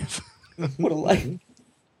I-95. What a life.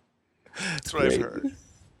 That's what I've Great. heard.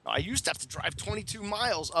 I used to have to drive 22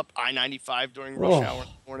 miles up I-95 during rush hour in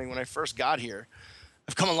the morning when I first got here.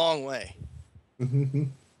 I've come a long way.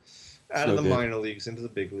 Out So of the good. minor leagues into the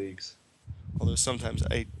big leagues. Although sometimes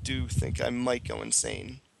I do think I might go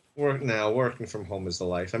insane. Working from home is the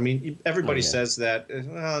life. I mean, everybody Oh, yeah. says that.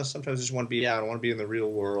 Sometimes I just want to be out. I want to be in the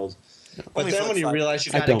real world. But Only then for when like you 5 realize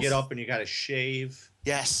you I got to don't. get up and you got to shave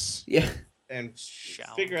Yes. Yeah. and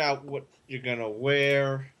Shower. figure out what you're going to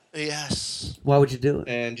wear Yes. Why would you do it?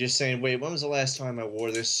 and just saying, wait, when was the last time I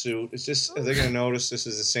wore this suit? It's just, are they going to notice this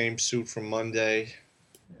is the same suit from Monday?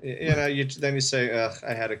 Then you say, ugh,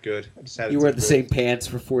 I had it good. I just had it You wear too the good. same pants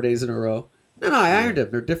for 4 days in a row. No, I ironed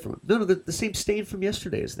them. They're different. No, the same stain from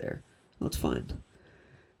yesterday is there. No, it's fine.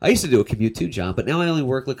 I used to do a commute too, John, but now I only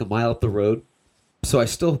work like a mile up the road, so I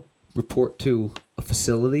still report to a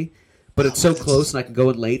facility, but it's so close and I can go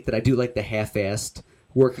in late that I do like the half-assed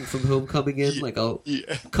working from home coming in. Like I'll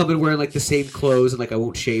come in wearing like the same clothes and like I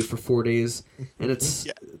won't shave for 4 days, and it's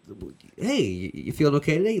hey, you feeling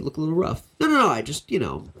okay today? You look a little rough. No, I just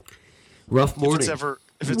rough morning.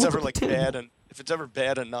 If it's ever like 10. bad and if it's ever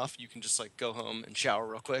bad enough, you can just like go home and shower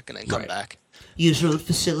real quick and then come Right. back. Use your own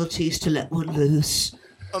facilities to let one loose.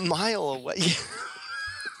 A mile away.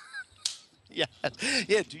 Yeah.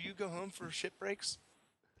 Do you go home for shit breaks?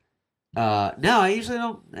 No, I usually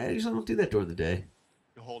don't do that during the day.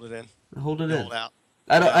 You hold it in. I hold it You in. hold out.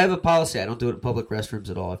 I have a policy. I don't do it in public restrooms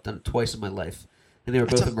at all. I've done it twice in my life. and they were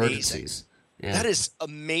That's both amazing. emergencies. Yeah. That is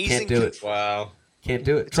amazing. Can't do it. Wow. Can't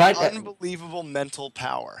do it. It's Try unbelievable mental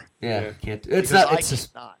power. Yeah, can't. It's Because not. I It's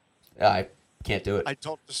just. cannot. I can't do it. I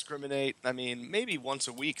don't discriminate. I mean, maybe once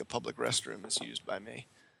a week a public restroom is used by me.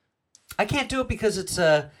 I can't do it because it's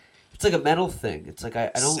like a mental thing. It's like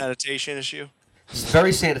I don't. Sanitation issue. It's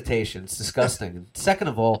very sanitation. It's disgusting. And second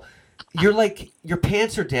of all, you're like your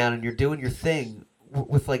pants are down and you're doing your thing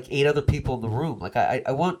with like 8 other people in the room. Like I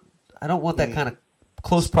don't want that kind of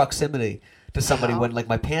close proximity to somebody when like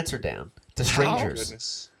my pants are down to strangers.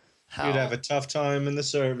 Goodness. You'd have a tough time in the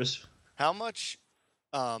service. How much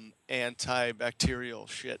antibacterial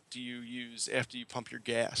shit do you use after you pump your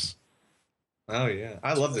gas? Oh yeah,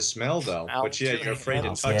 I love the smell though. But yeah, you're afraid to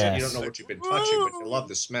touch it. You don't know what you've been touching, but you love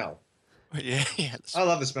the smell. Yeah. I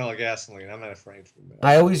love the smell of gasoline. I'm not afraid of it.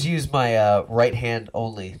 I always use my right hand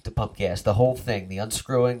only to pump gas. The whole thing, the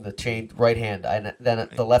unscrewing, the chain, right hand. Then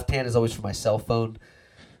the left hand is always for my cell phone.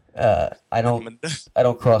 I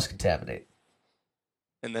don't cross contaminate.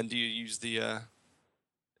 And then do you use the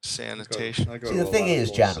sanitation? See, the thing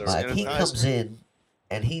is, John Mike, he comes in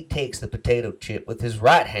and he takes the potato chip with his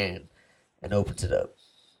right hand and opens it up.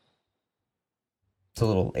 It's a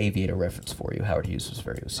little aviator reference for you. Howard Hughes was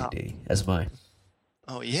very OCD, as mine.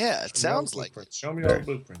 Oh yeah, it sounds like it. Show me all the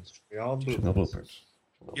blueprints. Show me all the No blueprints. blueprints.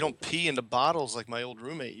 You don't pee into bottles like my old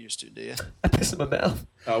roommate used to, do you? I piss in my mouth.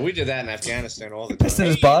 Oh, we did that in Afghanistan all the Piss in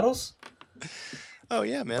time. his bottles? Oh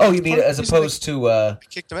yeah, man. Oh, you mean as opposed to I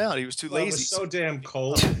kicked him out. He was too Well, it lazy. was so damn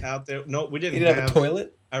cold out there. No, we you didn't didn't have a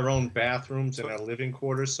toilet? our own bathrooms in our living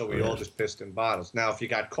quarters, so we all just pissed in bottles. Now, if you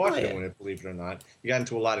got caught doing it, believe it or not, you got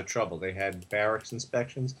into a lot of trouble. They had barracks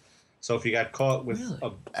inspections, so if you got caught with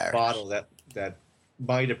a bottle that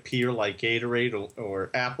might appear like Gatorade or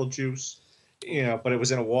apple juice, but it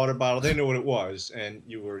was in a water bottle, they knew what it was, and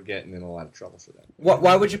you were getting in a lot of trouble for that.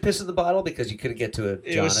 Why would you piss in the bottle? Because you couldn't get to it.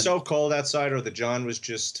 It was so cold outside, or the John was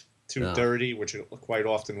just too dirty, which it quite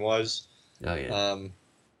often was. Oh yeah.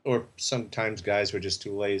 Or sometimes guys were just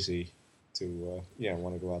too lazy to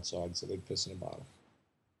want to go outside, so they'd piss in a bottle.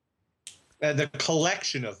 And the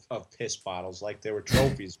collection of piss bottles, like they were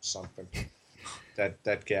trophies or something,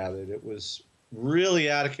 that gathered, it was really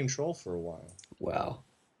out of control for a while. Wow.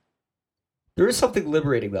 There is something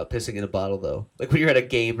liberating about pissing in a bottle, though. Like when you're at a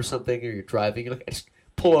game or something, or you're driving, you're like, I just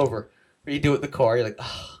pull over. Or you do it in the car, you're like,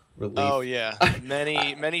 relief. Oh yeah,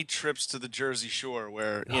 many trips to the Jersey Shore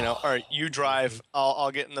where all right, you drive,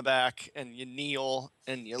 I'll get in the back, and you kneel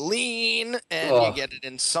and you lean and you get it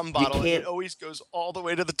in some bottle. And it always goes all the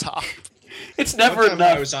way to the top. It's never One time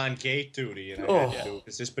enough. I was on gate duty, and I had to,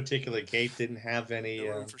 because this particular gate didn't have any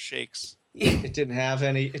No room for shakes. It didn't have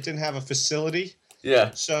a facility.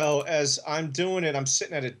 Yeah. So as I'm doing it, I'm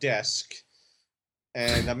sitting at a desk,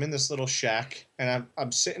 and I'm in this little shack, and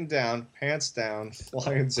I'm sitting down, pants down,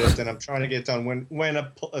 flying zipped, and I'm trying to get done when one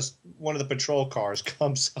of the patrol cars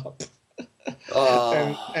comes up.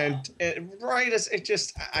 And right as it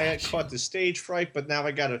just, I had caught the stage fright, but now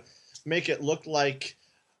I got to make it look like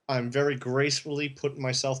I'm very gracefully putting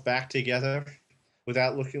myself back together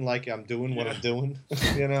without looking like I'm doing what I'm doing,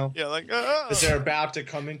 Yeah, like because they're about to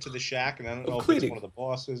come into the shack, and I don't know if it's one of the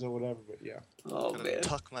bosses or whatever, but yeah. Oh man.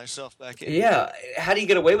 Tuck myself back in. Yeah. How do you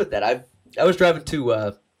get away with that? I was driving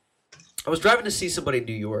to see somebody in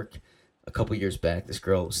New York a couple years back. This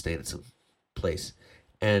girl was staying at some place,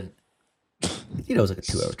 and it was like a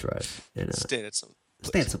 2-hour drive. And Staying at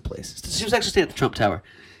some place. She was actually staying at the Trump Tower,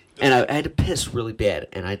 and I had to piss really bad.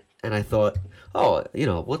 And I thought,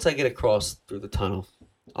 once I get across through the tunnel,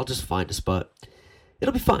 I'll just find a spot.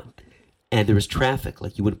 It'll be fine. And there was traffic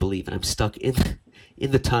like you wouldn't believe, and I'm stuck in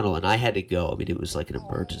the tunnel, and I had to go. I mean, it was like an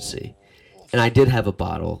emergency. And I did have a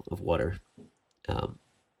bottle of water.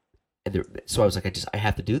 So I was like, I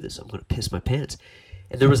have to do this. I'm going to piss my pants.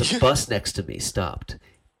 And there was a bus next to me stopped.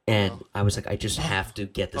 And I was like, I just have to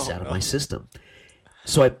get this out of my system.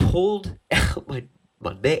 So I pulled out my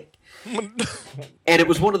neck. And it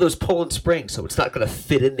was one of those pull and springs, so it's not going to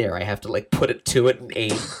fit in there. I have to put it to it and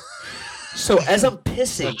aim. So as I'm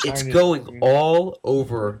pissing, it's going all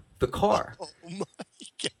over the car. Oh my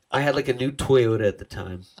God. I had a new Toyota at the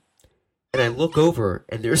time. And I look over,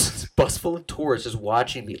 and there's this bus full of tourists just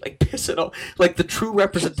watching me, pissing all, the true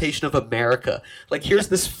representation of America. Here's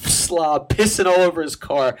this slob pissing all over his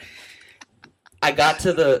car. I got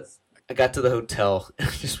to the hotel, and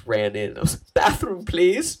I just ran in. I was like, bathroom,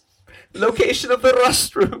 please. Location of the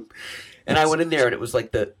restroom. And I went in there, and it was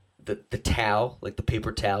the towel, the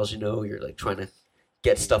paper towels, you're trying to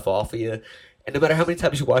get stuff off of you. And no matter how many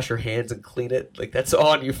times you wash your hands and clean it, that's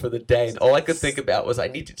on you for the day. And all I could think about was, I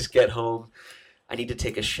need to just get home. I need to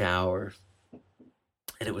take a shower.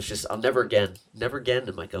 And it was just, I'll never again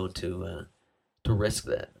am I going to risk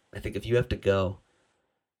that. I think if you have to go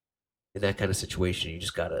in that kind of situation, you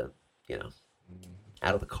just gotta,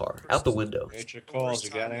 out of the car, out the window. Nature calls,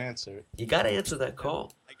 you gotta answer it. You gotta answer that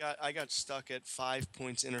call. I got stuck at 5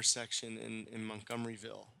 Points intersection in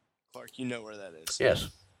Montgomeryville. Clark, you know where that is. Yes.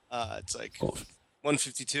 It's like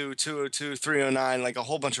 152, 202, 309, like a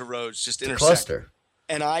whole bunch of roads just intersect. Cluster.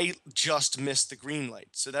 And I just missed the green light.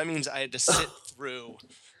 So that means I had to sit through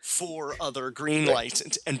 4 other green lights.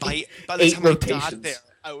 And by the 8 time rotations. I got there,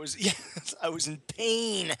 I was in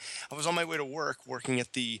pain. I was on my way to work, working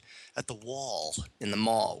at the wall in the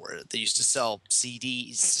mall where they used to sell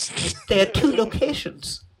CDs. They had 2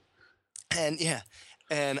 locations.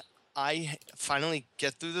 And I finally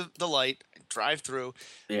get through the light, drive through.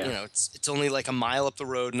 Yeah. It's only like a mile up the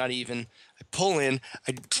road, not even. I pull in,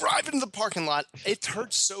 I drive into the parking lot. It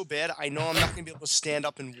hurts so bad. I know I'm not going to be able to stand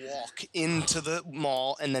up and walk into the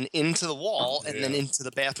mall and then into the wall and then into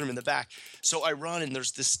the bathroom in the back. So I run and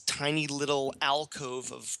there's this tiny little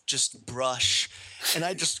alcove of just brush and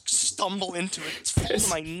I just stumble into it, fall to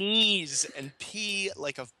my knees and pee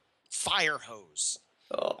like a fire hose.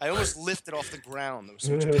 Oh. I almost lifted off the ground. There was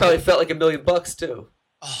so much Probably felt like $1 million too.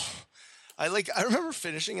 Oh, I remember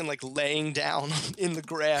finishing and like laying down in the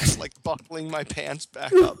grass, like buckling my pants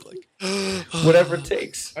back up, like whatever it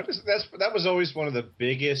takes. That was always one of the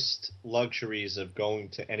biggest luxuries of going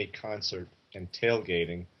to any concert and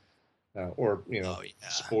tailgating, or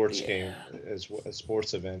sports game as a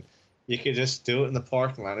sports event. You could just do it in the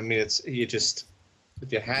parking lot. I mean, if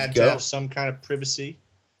you had to have some kind of privacy,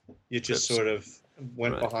 you just sort of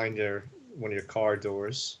went behind one of your car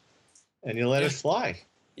doors and you let it fly.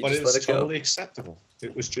 But it was totally acceptable.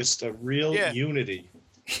 It was just a real unity.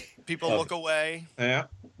 People look away. Yeah.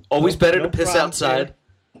 Always better to piss outside.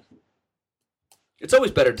 It's always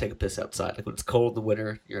better to take a piss outside. Like when it's cold in the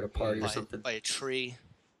winter, you're at a party or something. By a tree.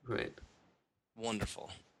 Right. Wonderful.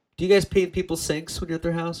 Do you guys pee in people's sinks when you're at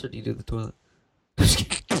their house, or do you do the toilet?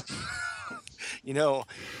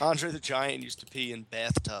 Andre the Giant used to pee in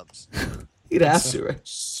bathtubs. He'd have to, right?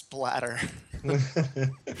 Splatter.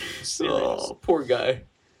 Oh, poor guy.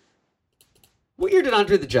 What year did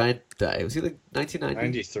Andre the Giant die? Was he like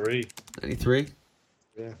 1990? 93. 93?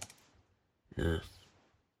 Yeah.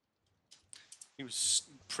 He was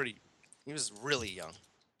really young.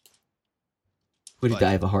 Would he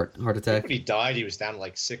die of a heart attack? When he died, he was down to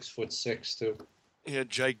like 6'6" too. He had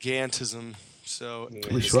gigantism, so they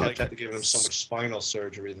had to give him so much spinal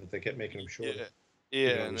surgery that they kept making him shorter.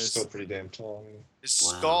 Yeah, and he's still pretty damn tall. His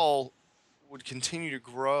skull would continue to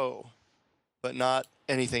grow, but not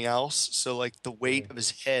anything else. So like the weight of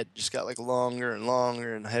his head just got like longer and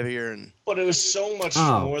longer and heavier. But it was so much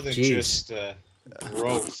more than just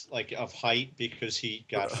growth, like of height, because he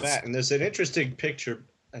got fat. And there's an interesting picture.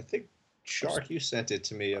 I think Shark, you sent it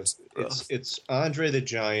to me. It's Andre the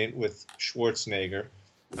Giant with Schwarzenegger.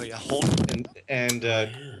 Oh yeah, and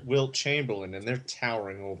Wilt Chamberlain, and they're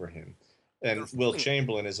towering over him. And Wilt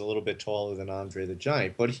Chamberlain is a little bit taller than Andre the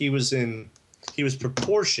Giant, but he was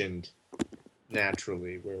proportioned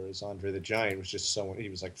naturally, whereas Andre the Giant was just he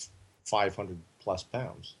was like 500 plus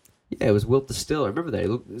pounds. Yeah, it was Wilt the Still. I remember that.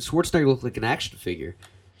 Schwarzenegger looked like an action figure.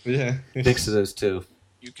 Yeah, next to those two.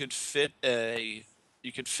 You could fit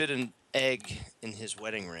an egg in his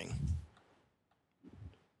wedding ring.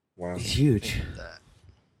 Wow, he's huge.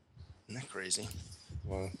 Isn't that crazy?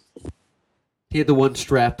 Wow. He had the one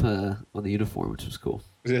strap on the uniform, which was cool.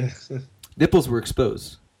 Yeah. Nipples were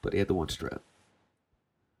exposed, but he had the one strap.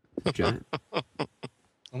 Giant. I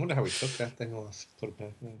wonder how he took that thing off. Put it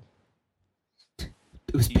back in.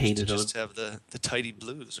 It was painted on. Just have the tidy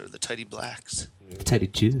blues or the tidy blacks. The tidy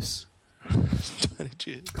juice. Tidy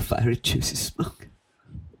juice. Fiery juicy smoke.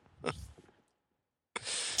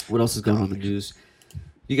 What else is going on in the news?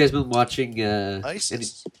 You guys been watching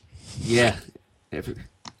ISIS?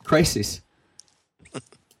 Crisis.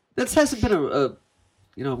 That hasn't been I'm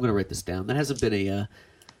going to write this down. That hasn't been a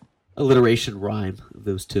alliteration rhyme of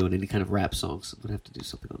those two in any kind of rap songs. I'm going to have to do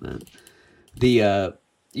something on that.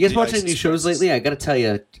 You guys watching any new shows lately? I got to tell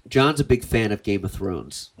you, John's a big fan of Game of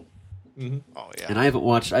Thrones. Mm-hmm. Oh yeah. And I've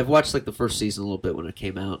watched like the first season a little bit when it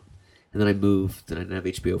came out, and then I moved and I didn't have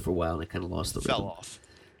HBO for a while, and I kind of lost the rhythm. Fell off.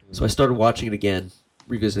 So I started watching it again,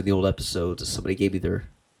 revisiting the old episodes. Somebody gave me their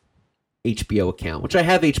HBO account, which I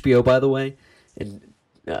have HBO, by the way, and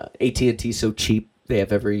AT&T's so cheap they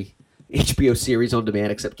have every HBO series on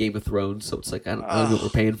demand except Game of Thrones. So it's like I don't know what we're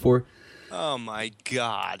paying for. Oh my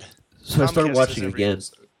god! So I started watching it again,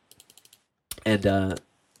 and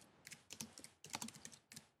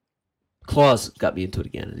Claus got me into it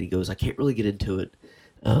again, and he goes, "I can't really get into it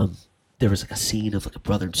there was like a scene of like a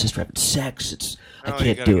brother and sister having sex. I Oh,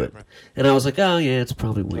 can't do it. And I was like, oh yeah, it's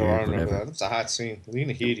probably weird. Oh, I remember whatever. that. That's a hot scene.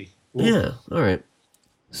 Lena Headey. Ooh. Yeah, all right.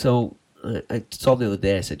 So I saw the other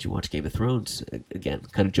day, I said, you watch Game of Thrones? Again,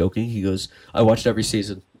 kind of joking. He goes, I watched every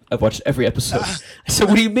season. I've watched every episode. I said,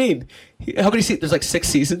 what do you mean? How many seasons? There's like 6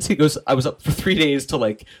 seasons. He goes, I was up for 3 days till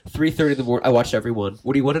like 3:30 in the morning. I watched every one.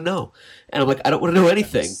 What do you want to know? And I'm like, I don't want to know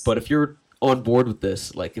anything. But if you're on board with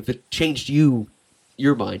this, like if it changed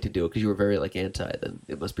your mind to do it because you were very like anti, then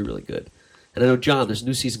it must be really good. And I know, John, there's a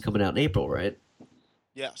new season coming out in April, right?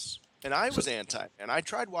 Yes. And I was anti. And I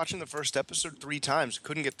tried watching the first episode 3 times.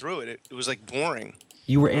 Couldn't get through it. It was like boring.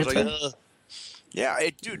 You were I was anti? like, ugh. Yeah,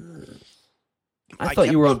 dude. I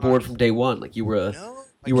thought you were on board from day one. Like you were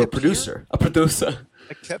a producer. A producer.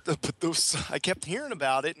 I kept hearing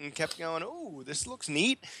about it and kept going, oh, this looks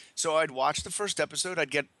neat. So I'd watch the first episode.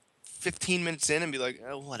 I'd get 15 minutes in and be like,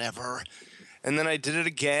 oh, whatever. And then I did it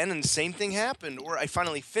again, and the same thing happened. Or I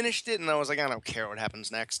finally finished it, and I was like, I don't care what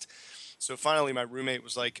happens next. So finally, my roommate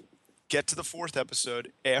was like, get to the 4th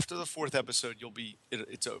episode. After the 4th episode,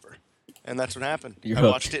 it's over. And that's what happened. You're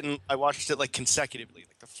hooked. I watched it like consecutively,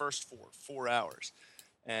 like the first 4 hours.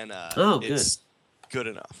 And it's good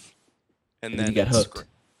enough. And then you got hooked. Great.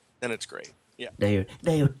 Then it's great. Yeah. Now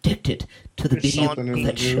you're addicted to the medium of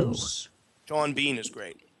that show. Sean Bean is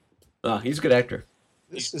great. Oh, he's a good actor.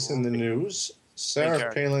 This is in the news.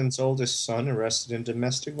 Sarah Palin's oldest son arrested in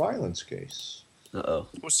domestic violence case. Uh-oh.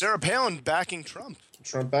 Was Sarah Palin backing Trump?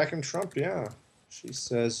 Backing Trump, yeah. She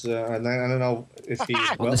says, and I don't know if he,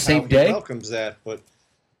 on the same day? He welcomes that, but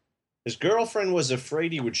his girlfriend was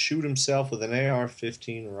afraid he would shoot himself with an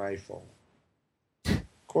AR-15 rifle.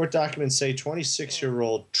 Court documents say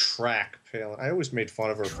 26-year-old Track Palin. I always made fun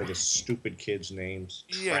of her for the stupid kids' names.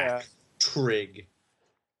 Yeah. Trig.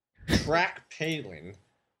 Track Palin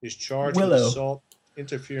is charged with assault,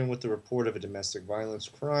 interfering with the report of a domestic violence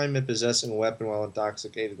crime, and possessing a weapon while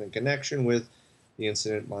intoxicated in connection with the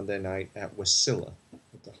incident Monday night at Wasilla,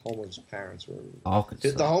 at the home of his parents,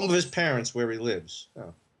 the home of his parents where he lives.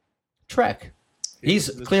 Oh. Track. He's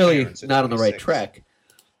clearly not on the right track.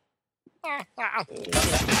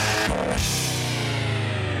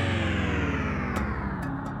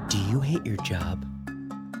 Do you hate your job?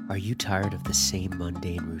 Are you tired of the same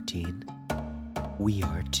mundane routine? We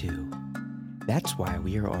are too. That's why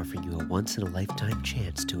we are offering you a once-in-a-lifetime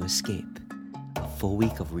chance to escape. A full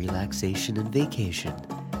week of relaxation and vacation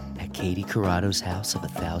at Katie Corrado's house of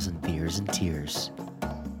 1,000 beers and tears.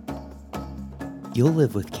 You'll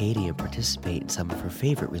live with Katie and participate in some of her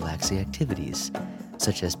favorite relaxing activities,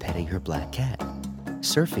 such as petting her black cat,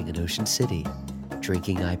 surfing in Ocean City,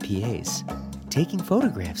 drinking IPAs, taking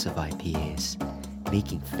photographs of IPAs,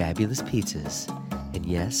 making fabulous pizzas, and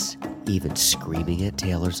yes, even screaming at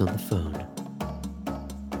tailors on the phone.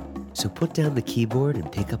 So put down the keyboard and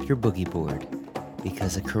pick up your boogie board,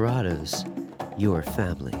 because at Corrado's, you're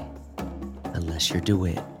family. Unless you're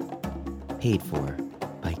DeWitt. Paid for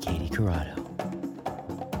by Katie Corrado.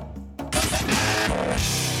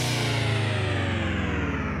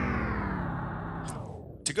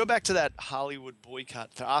 To go back to that Hollywood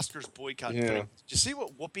boycott, the Oscars boycott thing, did you see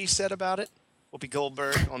what Whoopi said about it? Whoopi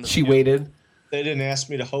Goldberg on the She waited. They didn't ask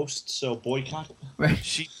me to host, so boycott. Right.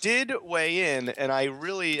 She did weigh in, and I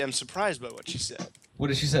really am surprised by what she said. What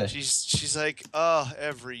did she say? She's like, oh,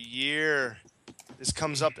 every year. This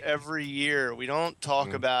comes up every year. We don't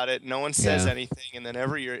talk about it. No one says anything, and then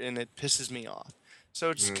every year, and it pisses me off. So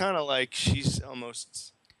it's kind of like she's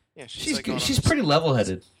almost, she's like she's pretty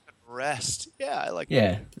level-headed. Rest. Yeah, I like.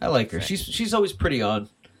 Yeah, I like her. She's always pretty on.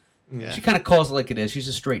 Yeah. She kind of calls it like it is. She's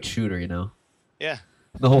a straight shooter, you know. Yeah.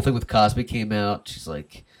 The whole thing with Cosby came out. She's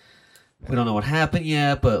like, we don't know what happened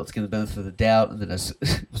yet, but let's give the benefit of the doubt. And then it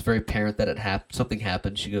was very apparent that something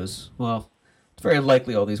happened. She goes, well, it's very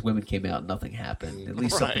unlikely all these women came out and nothing happened. At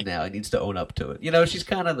least something now. He needs to own up to it. You know, she's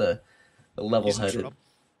kind of the level-headed.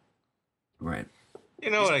 Right. You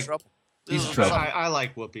know what? He's in trouble. I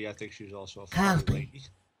like Whoopi. I think she's also a funny lady.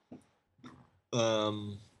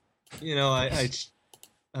 You know,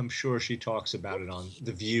 I'm sure she talks about it on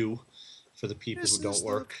The View for the people who don't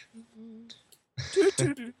work.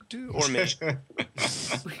 Or me.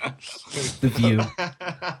 The View.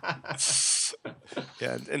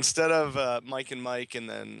 Yeah, instead of Mike and Mike and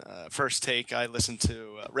then First Take, I listen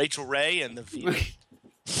to Rachel Ray and The View.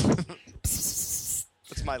 That's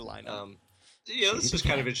my lineup. Yeah, this was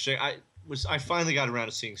kind of interesting. I finally got around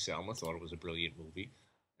to seeing Selma. Thought it was a brilliant movie.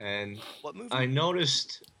 And what movie? I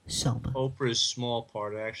noticed Selma. Oprah's small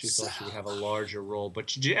part. I actually thought she would have a larger role. But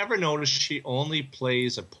did you ever notice she only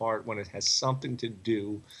plays a part when it has something to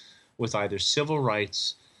do with either civil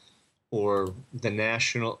rights or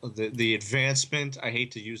the advancement. I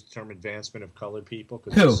hate to use the term advancement of colored people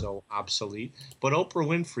because it's so obsolete. But Oprah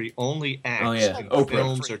Winfrey only acts in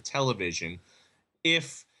films or television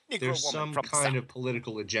if there's some kind of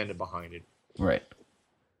political agenda behind it. Right.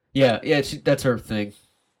 Yeah, that's her thing.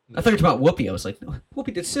 I thought you were talking about Whoopi. I was like, no,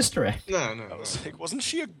 Whoopi did Sister Act. No. I was like, wasn't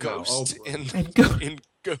she a ghost in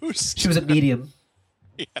Ghost? She was a medium.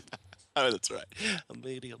 Yeah. Oh, that's right. A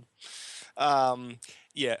medium.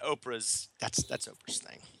 Yeah, Oprah's that's Oprah's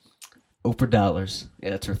thing. Oprah dollars. Yeah,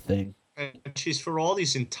 that's her thing. And she's for all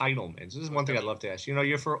these entitlements. This is one thing I'd love to ask.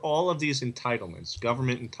 You're for all of these entitlements,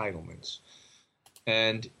 government entitlements.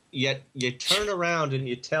 And yet you turn around and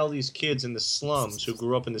you tell these kids in the slums who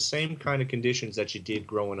grew up in the same kind of conditions that you did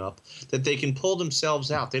growing up that they can pull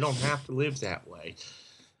themselves out. They don't have to live that way.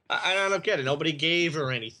 I don't get it. Nobody gave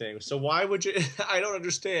her anything. So why would you – I don't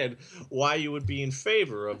understand why you would be in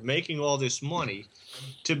favor of making all this money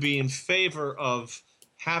to be in favor of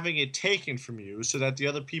having it taken from you so that the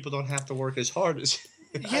other people don't have to work as hard as –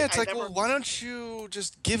 Yeah, it's like, well, why don't you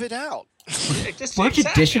just give it out? Why don't you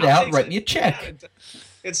dish it out and write me a check?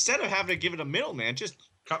 Instead of having to give it a middleman, just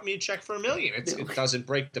cut me a check for $1 million. It doesn't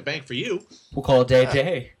break the bank for you. We'll call it day to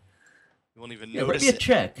day. You won't even Write notice me a it.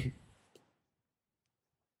 check.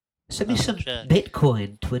 Send me some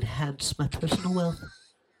Bitcoin to enhance my personal wealth.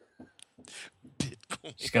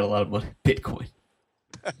 Bitcoin. She's got a lot of money. Bitcoin.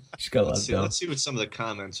 She's got a lot of dough. Let's see what some of the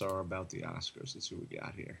comments are about the Oscars. Let's see what we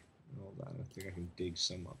got here. Hold on, I think I can dig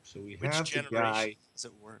some up. So we have Which the guy. Is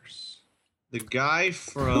it worse? The guy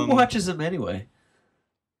from. Who watches them anyway?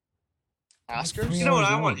 Oscars? You know what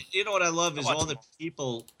I want? You know what I love is all the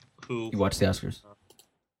people who. You watch the Oscars?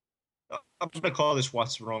 I'm just gonna call this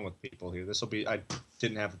 "What's Wrong with People" here. This will be. I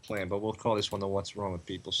didn't have a plan, but we'll call this one the "What's Wrong with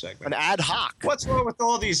People" segment. An ad hoc. What's wrong with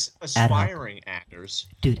all these aspiring actors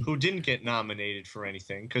who didn't get nominated for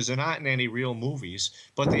anything because they're not in any real movies,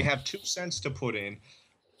 but they have 2 cents to put in?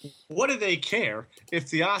 What do they care if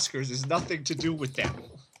the Oscars is nothing to do with them?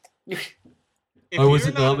 If I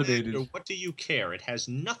wasn't you're not nominated. An actor, what do you care? It has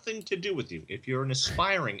nothing to do with you. If you're an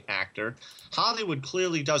aspiring actor, Hollywood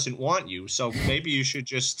clearly doesn't want you, so maybe you should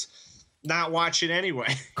just not watch it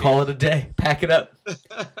anyway. Call it a day. Pack it up.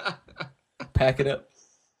 Pack it up.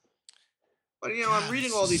 But, I'm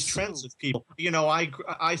reading all these trends of people.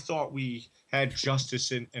 I thought we had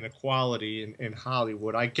justice and equality in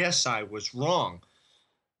Hollywood. I guess I was wrong.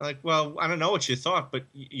 Like, well, I don't know what you thought, but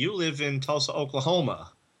you live in Tulsa,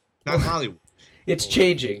 Oklahoma, not Hollywood. It's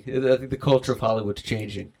changing. I think the culture of Hollywood's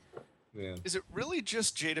changing. Yeah. Is it really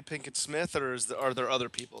just Jada Pinkett Smith, or are there other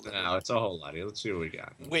people that No, it's a whole lot. Let's see what we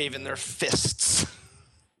got. waving their fists?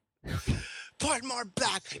 Put more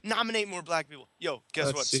nominate more black people. Yo, guess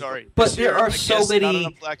Let's what? see. Sorry. But This there year, are I so guess many- Not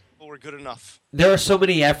enough black people were good enough. There are so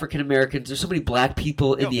many African Americans. There's so many black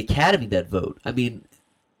people in the Academy that vote. I mean,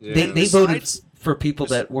 they voted for people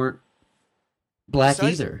that weren't black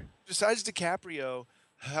either. Besides DiCaprio,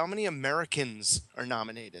 how many Americans are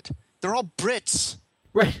nominated? They're all Brits.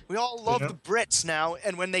 Right. We all love the Brits now,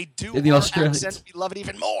 and when they do And the our Australians. accent, we love it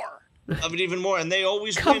even more. Love it even more, and they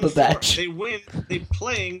always Cumberbatch. They win. They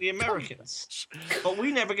playing the Americans, but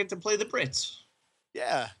we never get to play the Brits.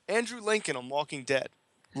 Yeah, Andrew Lincoln on Walking Dead.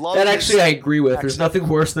 Love That his actually I agree with. There's accent. nothing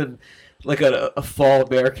worse than like a fall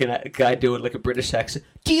American guy doing like a British accent.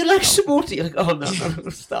 Do you like smoothie? You're like, oh no,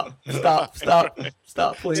 stop,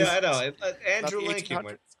 please. Yeah, I know. Andrew the Lincoln.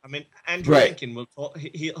 1800s. Andrew Right. Lincoln will talk.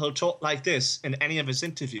 He'll talk like this in any of his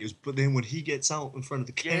interviews, but then when he gets out in front of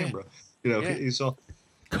the camera, he's all,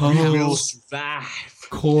 "We will survive.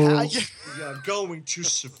 Coral. We are going to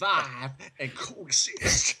survive and coexist.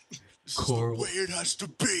 This is the way it has to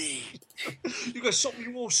be." You got something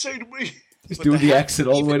you want to say to me? He's But doing the the heck, accent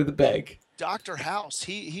all the way to the bag. Dr. House,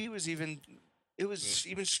 he was even. It was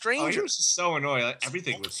even Oh, stranger. he was so annoying. Like,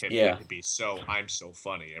 everything was him. Yeah. To be I'm so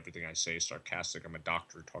funny. Everything I say is sarcastic. I'm a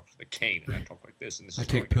doctor who talks with a cane, and I talk like this. And this I is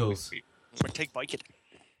take going to pills. be- Or take Vicodin.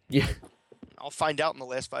 Yeah. I'll find out in the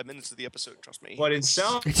last 5 minutes of the episode. Trust me. But in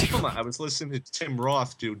Selma, I was listening to Tim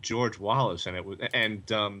Roth do George Wallace, and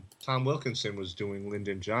Tom Wilkinson was doing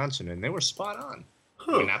Lyndon Johnson, and they were spot on.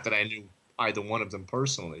 I mean, not that I knew either one of them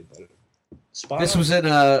personally, but spot This on. was in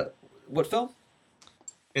what film?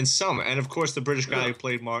 In Selma, and of course the British guy who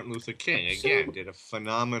played Martin Luther King again did a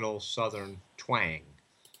phenomenal Southern twang.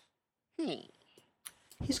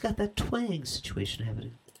 He's got that twang situation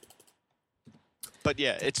happening. But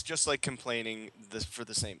yeah, it's just like complaining for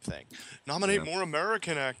the same thing. Nominate more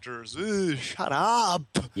American actors. Ugh, shut up.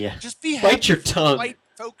 Yeah. Just be Bite your happy for tongue. white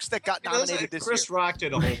folks that got nominated this Chris year. Rock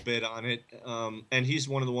did a whole bit on it, and he's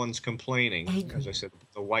one of the ones complaining. As I said,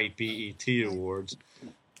 the white BET Awards.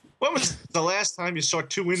 When was the last time you saw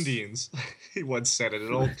two Indians? He once said it,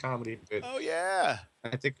 an old comedy bit. Oh yeah.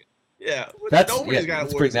 I think, yeah. let's Nobody's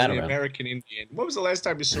got bring worse that than the around. American Indian. When was the last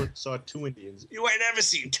time you saw two Indians? You ain't never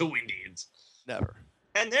seen two Indians. Never.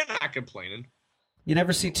 And they're not complaining. You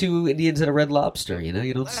never see two Indians at a Red Lobster, you know?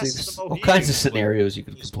 You don't see there's all kinds of scenarios you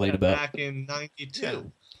can complain about. Back in 92. Yeah.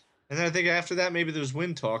 And then I think after that, maybe there was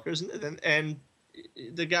Wind Talkers. And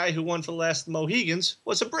the guy who won for the last Mohegans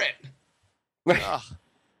was a Brit. Ah.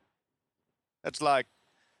 That's like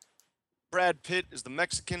Brad Pitt is the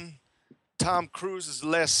Mexican, Tom Cruise is the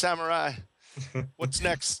last samurai. What's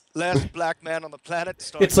next? Last black man on the planet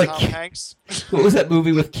starring It's like Tom Hanks. What was that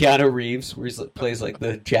movie with Keanu Reeves where he plays like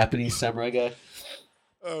the Japanese samurai guy?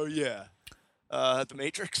 Oh yeah, The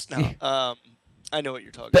Matrix. No, I know what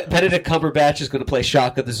you're talking about. Benedict Cumberbatch is going to play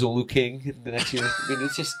Shaka the Zulu King in the next year. I mean,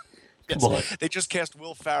 it's just come on. They just cast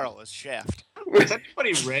Will Ferrell as Shaft. Has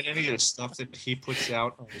anybody read any of the stuff that he puts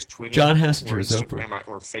out on his Twitter? John Hassinger or is over. Instagram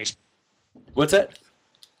or Facebook? What's that?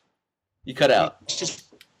 You cut out. It's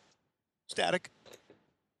just Static.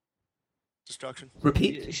 Destruction.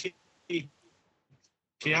 Repeat.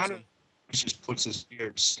 Keanu just puts his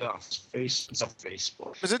weird stuff. It's on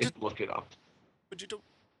Facebook. Is it? Look it up. What'd you do?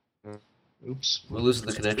 Oops. We're losing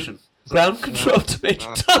the connection. Ground control to Major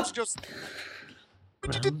Tom. Just.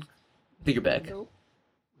 I think you're back. No.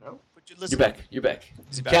 You're back. You're back.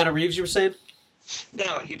 Keanu Reeves, you were saying?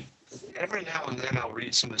 No, every now and then I'll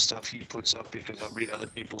read some of the stuff he puts up because I'll read other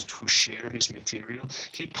people who share his material.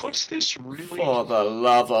 He puts this really... For the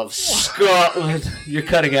love of Scotland. You're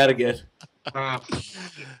cutting out again.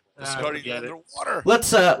 Starting underwater.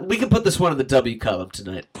 Let's, we can put this one in the W column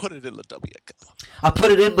tonight. Put it in the W column. I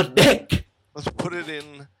put it in my neck. Let's put it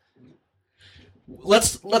in.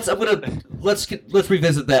 Let's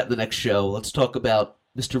revisit that in the next show. Let's talk about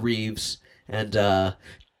Mr. Reeves and,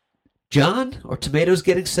 John, are tomatoes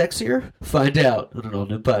getting sexier? Find out on an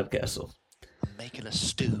all-new Podcastle. I'm making a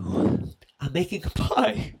stew. I'm making a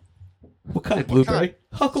pie. What kind? Blueberry?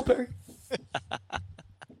 Huckleberry?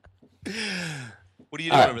 What are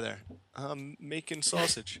you doing over there? I'm making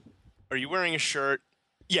sausage. Are you wearing a shirt?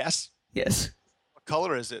 Yes. Yes. What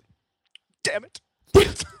color is it? Damn it.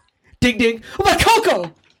 Ding ding. Oh my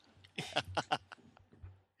Coco!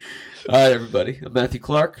 All right, everybody. I'm Matthew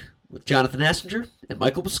Clark with Jonathan Hassinger and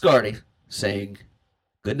Michael Biscardi saying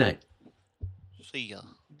good night. See ya.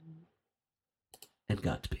 And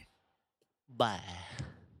Godspeed. Bye.